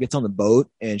she kind of gets on the boat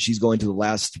and she's going to the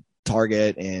last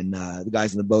target, and the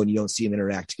guys in the boat, and you don't see them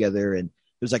interact together. And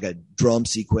there's like a drum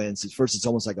sequence. At first, it's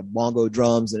almost like a bongo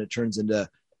drums, and it turns into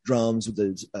drums with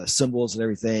the cymbals and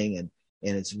everything. And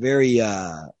it's very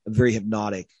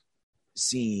hypnotic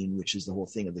scene, which is the whole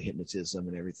thing of the hypnotism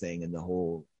and everything, and the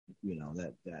whole,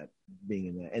 that being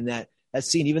in that, and that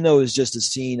scene, even though it was just a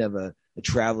scene of a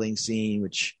traveling scene,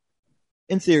 which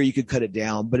in theory you could cut it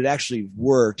down, but it actually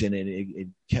worked, and it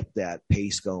kept that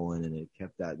pace going, and it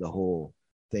kept the whole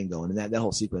thing going. And that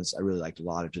whole sequence I really liked a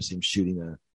lot, of just him shooting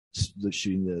the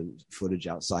footage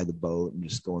outside the boat and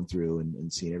just going through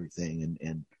and seeing everything,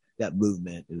 and that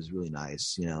movement is really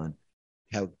nice, and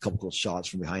have a couple cool shots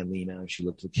from behind Lena. She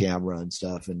looked at the camera and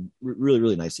stuff, and really,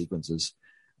 really nice sequences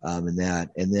in that.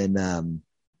 And then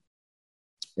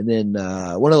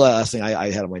one of the last thing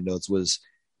I had on my notes was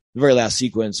the very last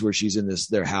sequence where she's in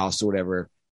their house or whatever.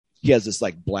 He has this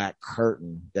like black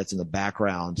curtain that's in the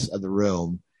background of the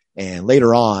room. And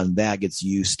later on, that gets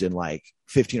used in like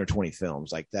 15 or 20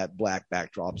 films. Like that black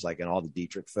backdrop's like in all the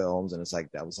Dietrich films. And it's like,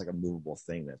 that was like a movable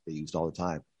thing that they used all the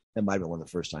time. That might have been one of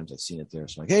the first times I've seen it there.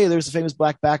 So I'm like, hey, there's a famous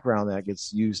black background that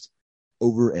gets used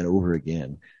over and over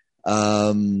again.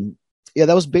 Yeah,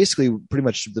 that was basically pretty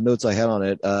much the notes I had on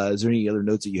it. Is there any other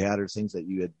notes that you had or things that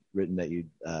you had written that you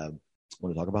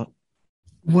want to talk about?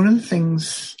 One of the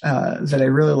things that I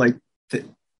really like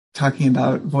talking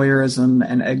about voyeurism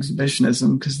and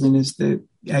exhibitionism, because Lena's the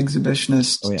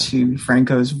exhibitionist to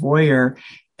Franco's voyeur.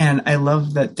 And I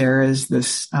love that there is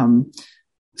this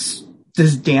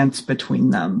dance between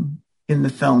them in the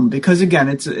film, because again,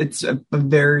 it's a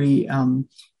very,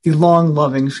 the long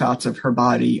loving shots of her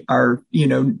body are,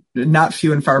 not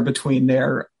few and far between.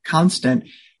 They're constant,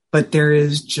 but there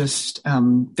is just,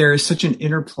 there is such an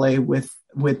interplay with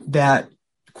that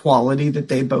quality that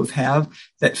they both have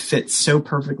that fits so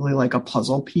perfectly like a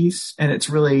puzzle piece. And it's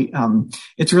really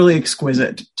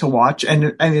exquisite to watch.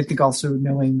 And I think also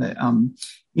knowing that,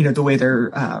 the way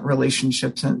their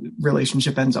relationship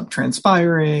ends up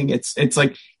transpiring, it's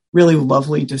like really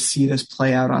lovely to see this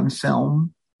play out on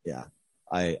film. Yeah,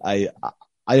 I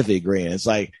definitely agree. And it's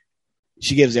like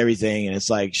she gives everything, and it's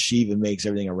like she even makes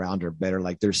everything around her better.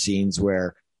 Like there's scenes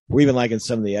where, or even like in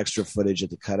some of the extra footage at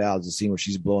the cutouts, the scene where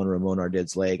she's blowing Ramon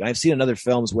Arded's leg. And I've seen in other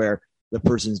films where the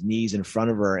person's knees in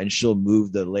front of her, and she'll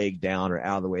move the leg down or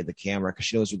out of the way of the camera because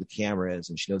she knows where the camera is,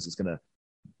 and she knows it's gonna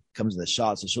comes in the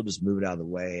shot, so she'll just move it out of the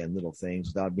way and little things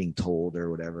without being told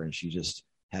or whatever. And she just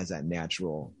has that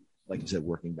natural, like you said,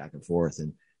 working back and forth,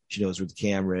 and she knows where the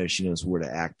camera is, she knows where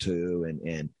to act to,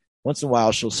 and once in a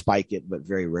while she'll spike it, but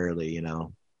very rarely, you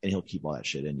know, and he'll keep all that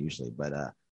shit in usually. But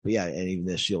yeah, and even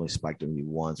this, she only spiked it maybe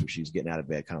once where she was getting out of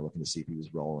bed, kind of looking to see if he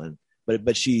was rolling.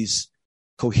 But she's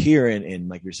coherent, and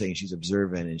like you're saying, she's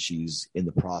observant, and she's in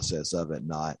the process of it,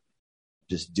 not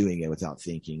just doing it without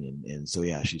thinking. And so,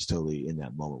 yeah, she's totally in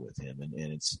that moment with him.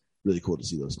 And it's really cool to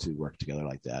see those two work together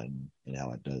like that, and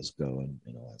how it does go,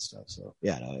 and all that stuff. So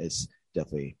yeah, no, it's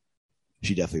definitely,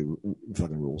 she definitely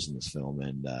fucking rules in this film.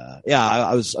 And yeah,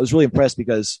 I was really impressed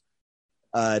because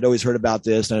I'd always heard about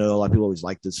this, and I know a lot of people always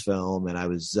liked this film, and I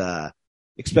was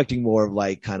expecting more of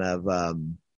like kind of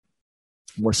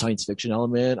more science fiction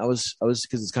element. I was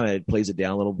because it's kind of plays it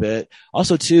down a little bit.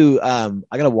 Also, too, I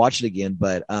gotta watch it again,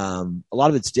 but a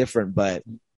lot of it's different. But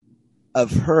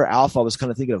of her, Alpha, I was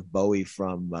kind of thinking of Bowie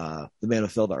from The Man Who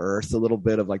Fell to Earth, a little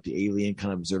bit of like the alien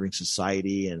kind of observing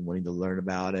society and wanting to learn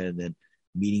about it, and then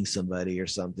meeting somebody or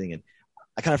something. And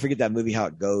I kind of forget that movie how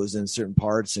it goes in certain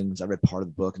parts, and I read part of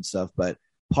the book and stuff, but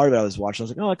part of it I was watching, I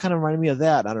was like, oh, it kind of reminded me of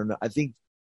that. I don't know. I think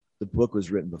the book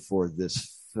was written before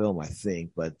this film, I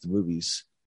think, but the movie's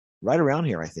right around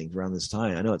here, I think, around this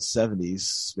time. I know it's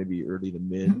 70s, maybe early to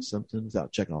mid something,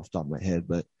 without checking off the top of my head,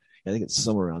 but I think it's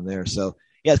somewhere around there. So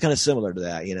yeah, it's kind of similar to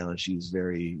that, you know, and she's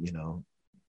very, you know,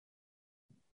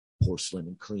 porcelain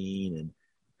and clean, and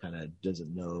kind of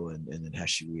doesn't know, and then how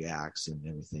she reacts and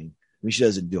everything. I mean, she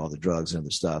doesn't do all the drugs and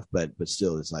other stuff, but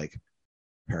still it's like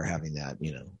her having that,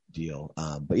 you know, deal.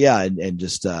 But yeah, and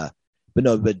just,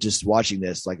 but just watching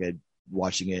this, like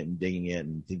watching it and digging it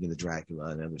and thinking of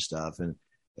Dracula and other stuff,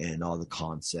 and all the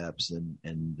concepts and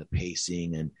the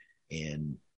pacing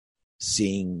and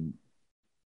seeing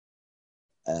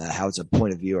how it's a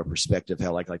point of view or perspective,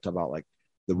 how like talk about like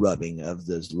the rubbing of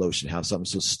the lotion, how something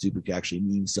so stupid could actually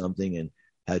mean something, and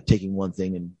how taking one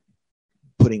thing and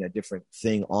putting a different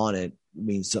thing on it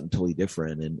means something totally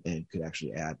different, and could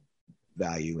actually add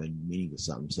value and meaning to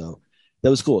something. So that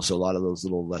was cool. So a lot of those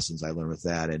little lessons I learned with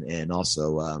that, and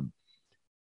also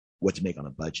what to make on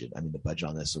a budget. I mean, the budget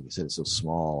on this, like we said, is so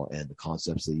small, and the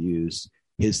concepts they use.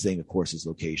 His thing, of course, is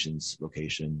location,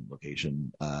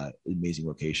 amazing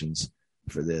locations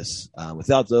for this.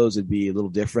 Without those, it'd be a little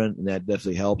different, and that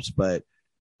definitely helps. But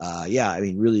yeah, I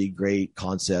mean, really great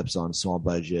concepts on small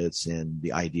budgets, and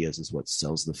the ideas is what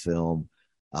sells the film.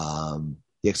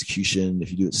 The execution,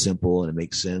 if you do it simple and it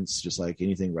makes sense, just like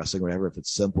anything, wrestling, whatever, if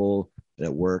it's simple and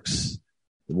it works,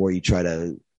 the more you try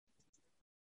to,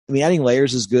 I mean, adding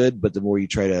layers is good, but the more you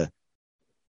try to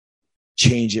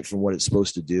change it from what it's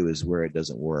supposed to do is where it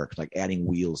doesn't work. Like adding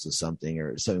wheels to something,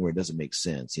 or something where it doesn't make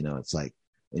sense, you know, it's like,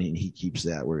 and he keeps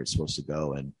that where it's supposed to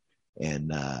go.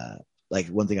 And like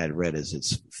one thing I'd read is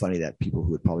it's funny that people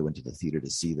who had probably went to the theater to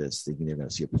see this thinking they're going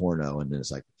to see a porno, and then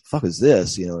it's like, the fuck is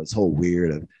this? You know, it's whole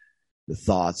weird of the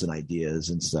thoughts and ideas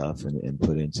and stuff and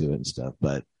put into it and stuff.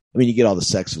 But I mean, you get all the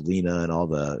sex with Lena and all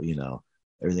the, you know,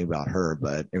 everything about her,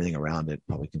 but everything around it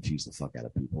probably confused the fuck out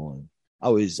of people. And I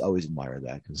always admire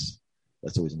that, because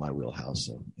that's always in my wheelhouse.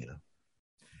 So, you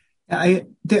know.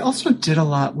 They also did a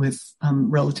lot with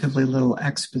relatively little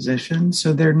exposition.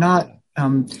 So they're not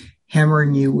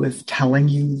hammering you with telling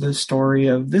you the story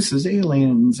of this is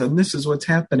aliens and this is what's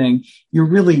happening. You're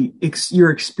really, you're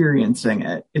experiencing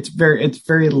it. It's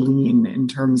very lean in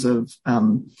terms of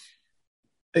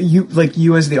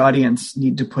you as the audience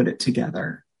need to put it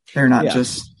together. They're not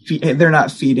they're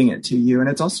not feeding it to you. And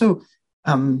it's also,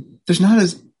 there's not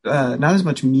as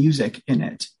much music in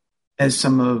it as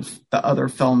some of the other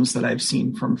films that I've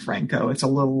seen from Franco. It's a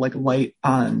little like light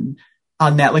on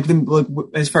that, like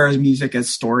as far as music as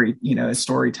story, you know, as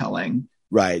storytelling.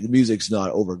 Right. The music's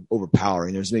not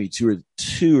overpowering. There's maybe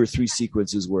two or three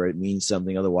sequences where it means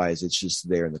something. Otherwise, it's just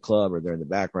there in the club, or there in the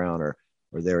background, or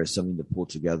there is something to pull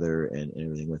together and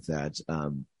everything with that.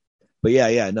 But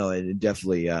yeah, no, and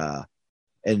definitely,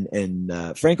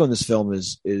 and Franco in this film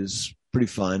is pretty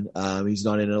fun. He's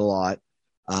not in it a lot.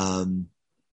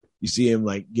 You see him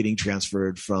like getting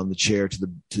transferred from the chair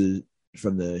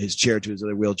his chair to his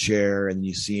other wheelchair, and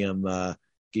you see him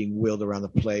getting wheeled around the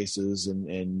places,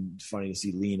 and funny to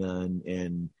see Lena,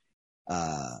 and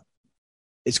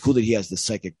it's cool that he has the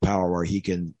psychic power where he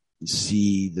can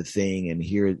see the thing and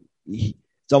hear it.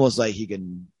 It's almost like he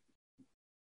can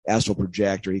astral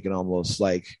projector. He can almost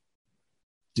like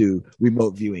do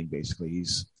remote viewing. Basically,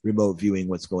 he's remote viewing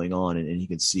what's going on, and he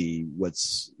can see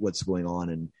what's going on,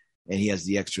 and he has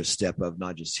the extra step of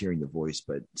not just hearing the voice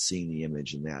but seeing the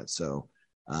image and that. So,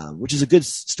 which is a good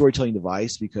storytelling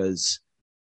device, because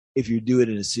if you do it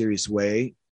in a serious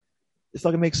way, it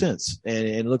fucking makes sense, and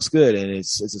it looks good, and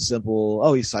it's a simple,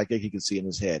 oh, he's psychic, he can see in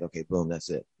his head, okay, boom, that's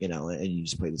it, and you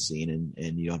just play the scene,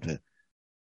 and you don't have to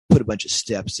put a bunch of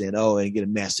steps in, and get a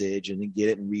message, and then get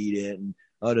it and read it, and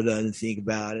and think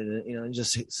about it, and and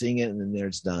just seeing it, and then there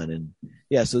it's done. And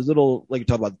yeah, so little, like you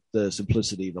talk about the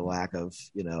simplicity, the lack of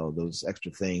those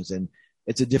extra things, and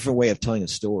it's a different way of telling a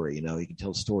story. You can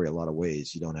tell a story a lot of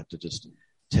ways. You don't have to just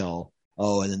tell,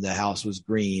 and then the house was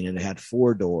green and it had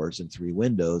 4 doors and 3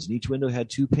 windows, and each window had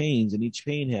 2 panes, and each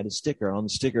pane had a sticker. On the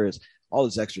sticker is all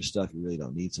this extra stuff you really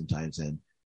don't need sometimes. And,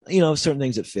 certain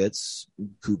things it fits,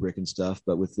 Kubrick and stuff,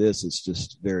 but with this, it's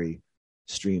just very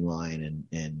streamlined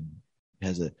and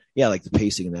has like the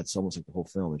pacing, and that's almost like the whole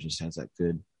film. It just has that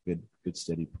good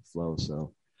steady flow.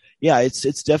 So yeah,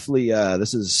 it's definitely,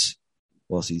 this is,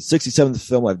 67th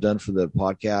film I've done for the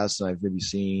podcast, and I've maybe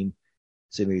seen,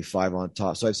 say maybe 5 on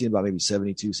top. So I've seen about maybe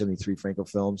 72, 73 Franco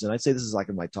films. And I'd say this is like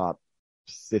in my top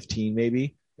 15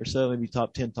 maybe or so, maybe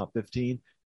top 10, top 15.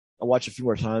 I'll watch a few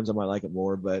more times. I might like it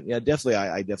more, but yeah, definitely.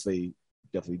 I definitely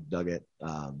dug it.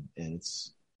 And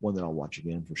it's one that I'll watch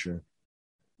again for sure.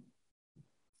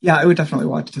 Yeah, I would definitely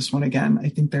watch this one again. I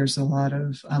think there's a lot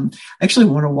of, I actually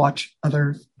want to watch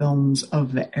other films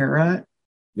of the era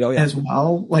as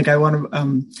well. Like I want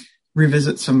to,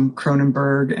 revisit some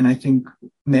Cronenberg, and I think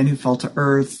Man Who Fell to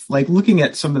Earth, like looking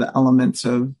at some of the elements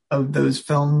of those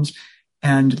films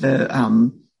and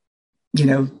the,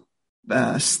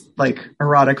 like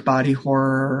erotic body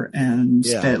horror and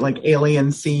the, like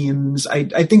alien themes.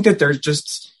 I think that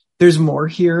there's more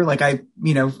here. Like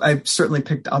I've certainly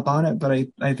picked up on it, but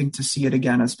I think to see it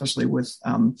again, especially with,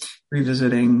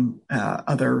 revisiting,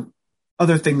 other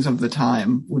things of the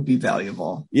time, would be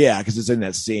valuable. Yeah. 'Cause it's in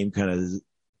that same kind of,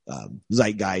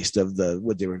 zeitgeist of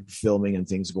what they were filming and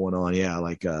things going on. Yeah.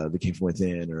 Like, The Came From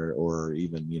Within or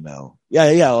even,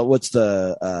 what's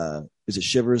the, is it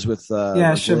Shivers with,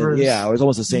 Shivers. Yeah. It was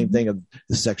almost the same thing of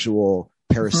the sexual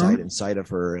parasite inside of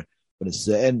her. But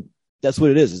and that's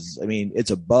what it is.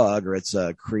 It's a bug, or it's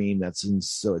a cream that's in,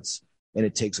 so and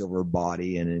it takes over her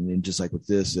body. And just like with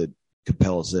this, it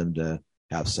compels them to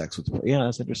have sex with her. Yeah.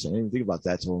 That's interesting. I didn't think about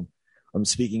that till I'm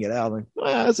speaking it out. Like,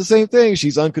 it's the same thing.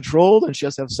 She's uncontrolled and she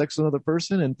has to have sex with another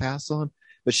person and pass on,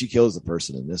 but she kills the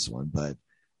person in this one. But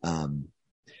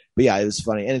yeah, it was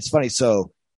funny. And it's funny.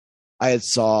 So I had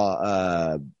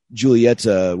saw,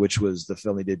 Giulietta, which was the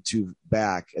film they did 2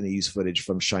 back, and they used footage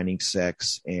from Shining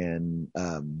Sex and,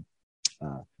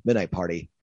 Midnight Party.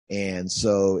 And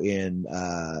so in,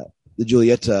 the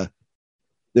Giulietta,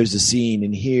 there's a scene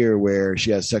in here where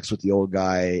she has sex with the old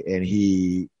guy, and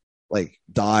he like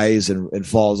dies and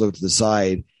falls over to the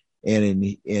side.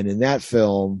 And in that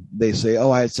film, they say,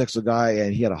 I had sex with a guy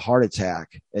and he had a heart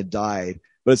attack and died,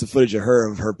 but it's a footage of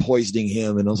her poisoning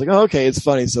him. And I was like, okay, it's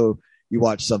funny. So you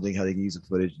watch something, how they can use the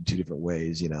footage in 2 different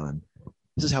ways, and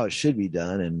this is how it should be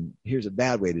done. And here's a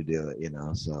bad way to do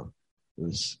it, so it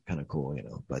was kind of cool,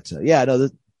 but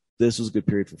this was a good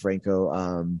period for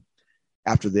Franco.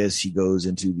 After this, he goes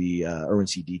into the, Erwin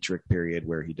C. Dietrich period,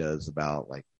 where he does about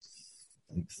like,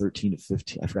 I think 13 to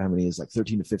 15, I forgot how many it is, like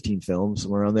 13 to 15 films,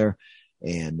 somewhere around there,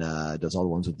 and does all the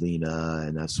ones with Lena.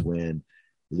 And that's when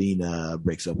Lena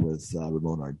breaks up with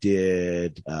Ramon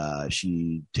Ardid.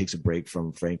 She takes a break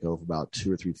from Franco for about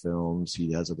 2 or 3 films.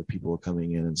 He has other people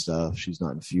coming in and stuff. She's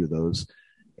not in a few of those.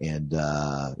 And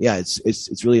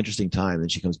it's really interesting time.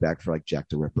 And she comes back for like Jack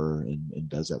the Ripper and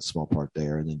does that small part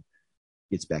there, and then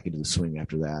gets back into the swing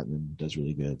after that and does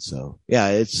really good. So yeah,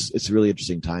 it's a really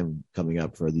interesting time coming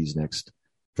up for these next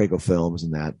Franco films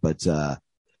and that. But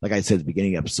like I said at the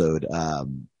beginning episode,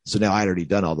 so now I'd already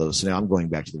done all those. So now I'm going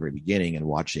back to the very beginning and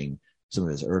watching some of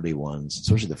his early ones,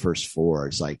 especially the first 4.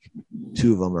 It's like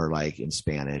 2 of them are like in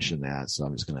Spanish and that. So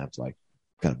I'm just going to have to like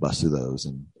kind of bust through those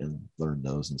and learn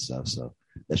those and stuff. So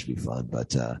that should be fun.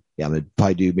 But yeah, I'm going to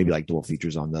probably do maybe like dual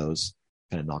features on those,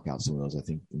 kind of knock out some of those, I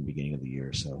think, in the beginning of the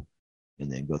year. So,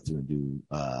 and then go through and do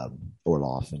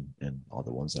Orloff and all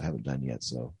the ones that I haven't done yet.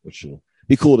 So, which will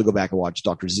be cool to go back and watch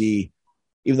Dr. Z,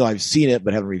 even though I've seen it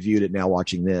but haven't reviewed it. Now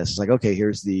watching this, it's like, okay,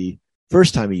 here's the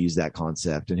first time he used that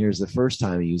concept, and here's the first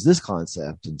time he used this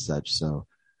concept and such. So,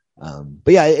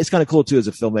 but yeah, it's kind of cool too as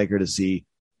a filmmaker to see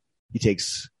he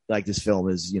takes, like, this film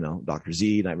is, Dr.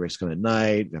 Z, Nightmares Come at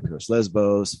Night, Vampiros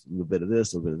Lesbos, a little bit of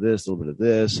this, a little bit of this, a little bit of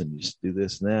this, and you just do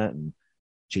this and that and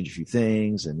change a few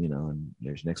things, and and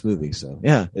there's the next movie. So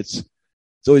yeah, it's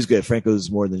it's always good.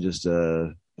 Franco's more than just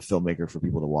a filmmaker for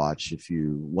people to watch. If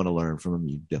you want to learn from him,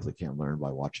 you definitely can learn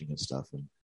by watching his stuff and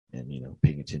you know,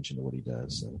 paying attention to what he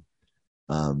does. So,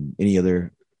 any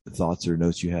other thoughts or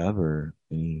notes you have, or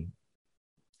any?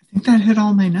 I think that hit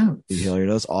all my notes. You hit all your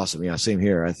notes? Awesome. Yeah, same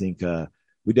here. I think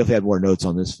we definitely had more notes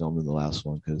on this film than the last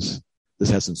one because this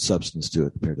has some substance to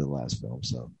it compared to the last film.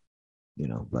 So, you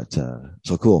know, but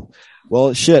so cool.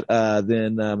 Well, shit.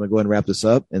 Then I'm gonna go ahead and wrap this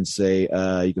up and say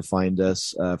you can find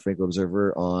us Franco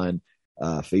Observer on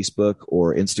Facebook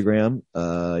or Instagram.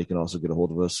 You can also get a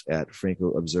hold of us at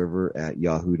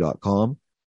francoobserver@yahoo.com.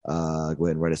 Go ahead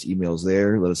and write us emails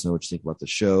there. Let us know what you think about the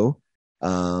show.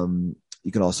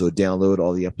 You can also download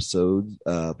all the episodes.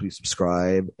 Please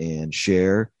subscribe and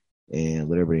share and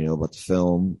let everybody know about the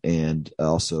film, and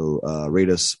also rate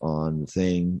us on the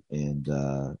thing and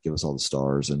give us all the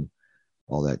stars and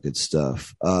all that good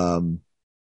stuff. So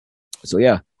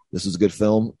yeah, this was a good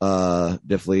film.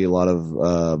 Definitely a lot of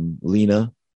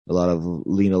Lena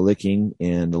licking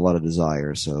and a lot of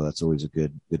desire. So that's always a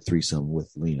good threesome with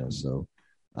Lena. So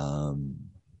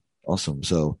awesome.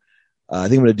 So I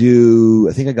think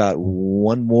I got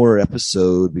one more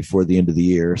episode before the end of the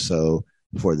year. So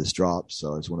before this drops.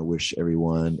 So I just want to wish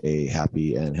everyone a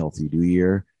happy and healthy new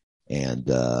year. And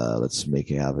let's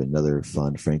have another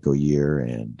fun Franco year.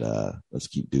 And let's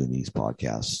keep doing these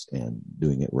podcasts and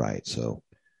doing it right. So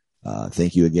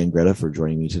thank you again, Greta, for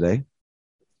joining me today.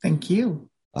 Thank you.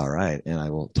 All right. And I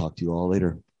will talk to you all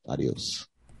later. Adios.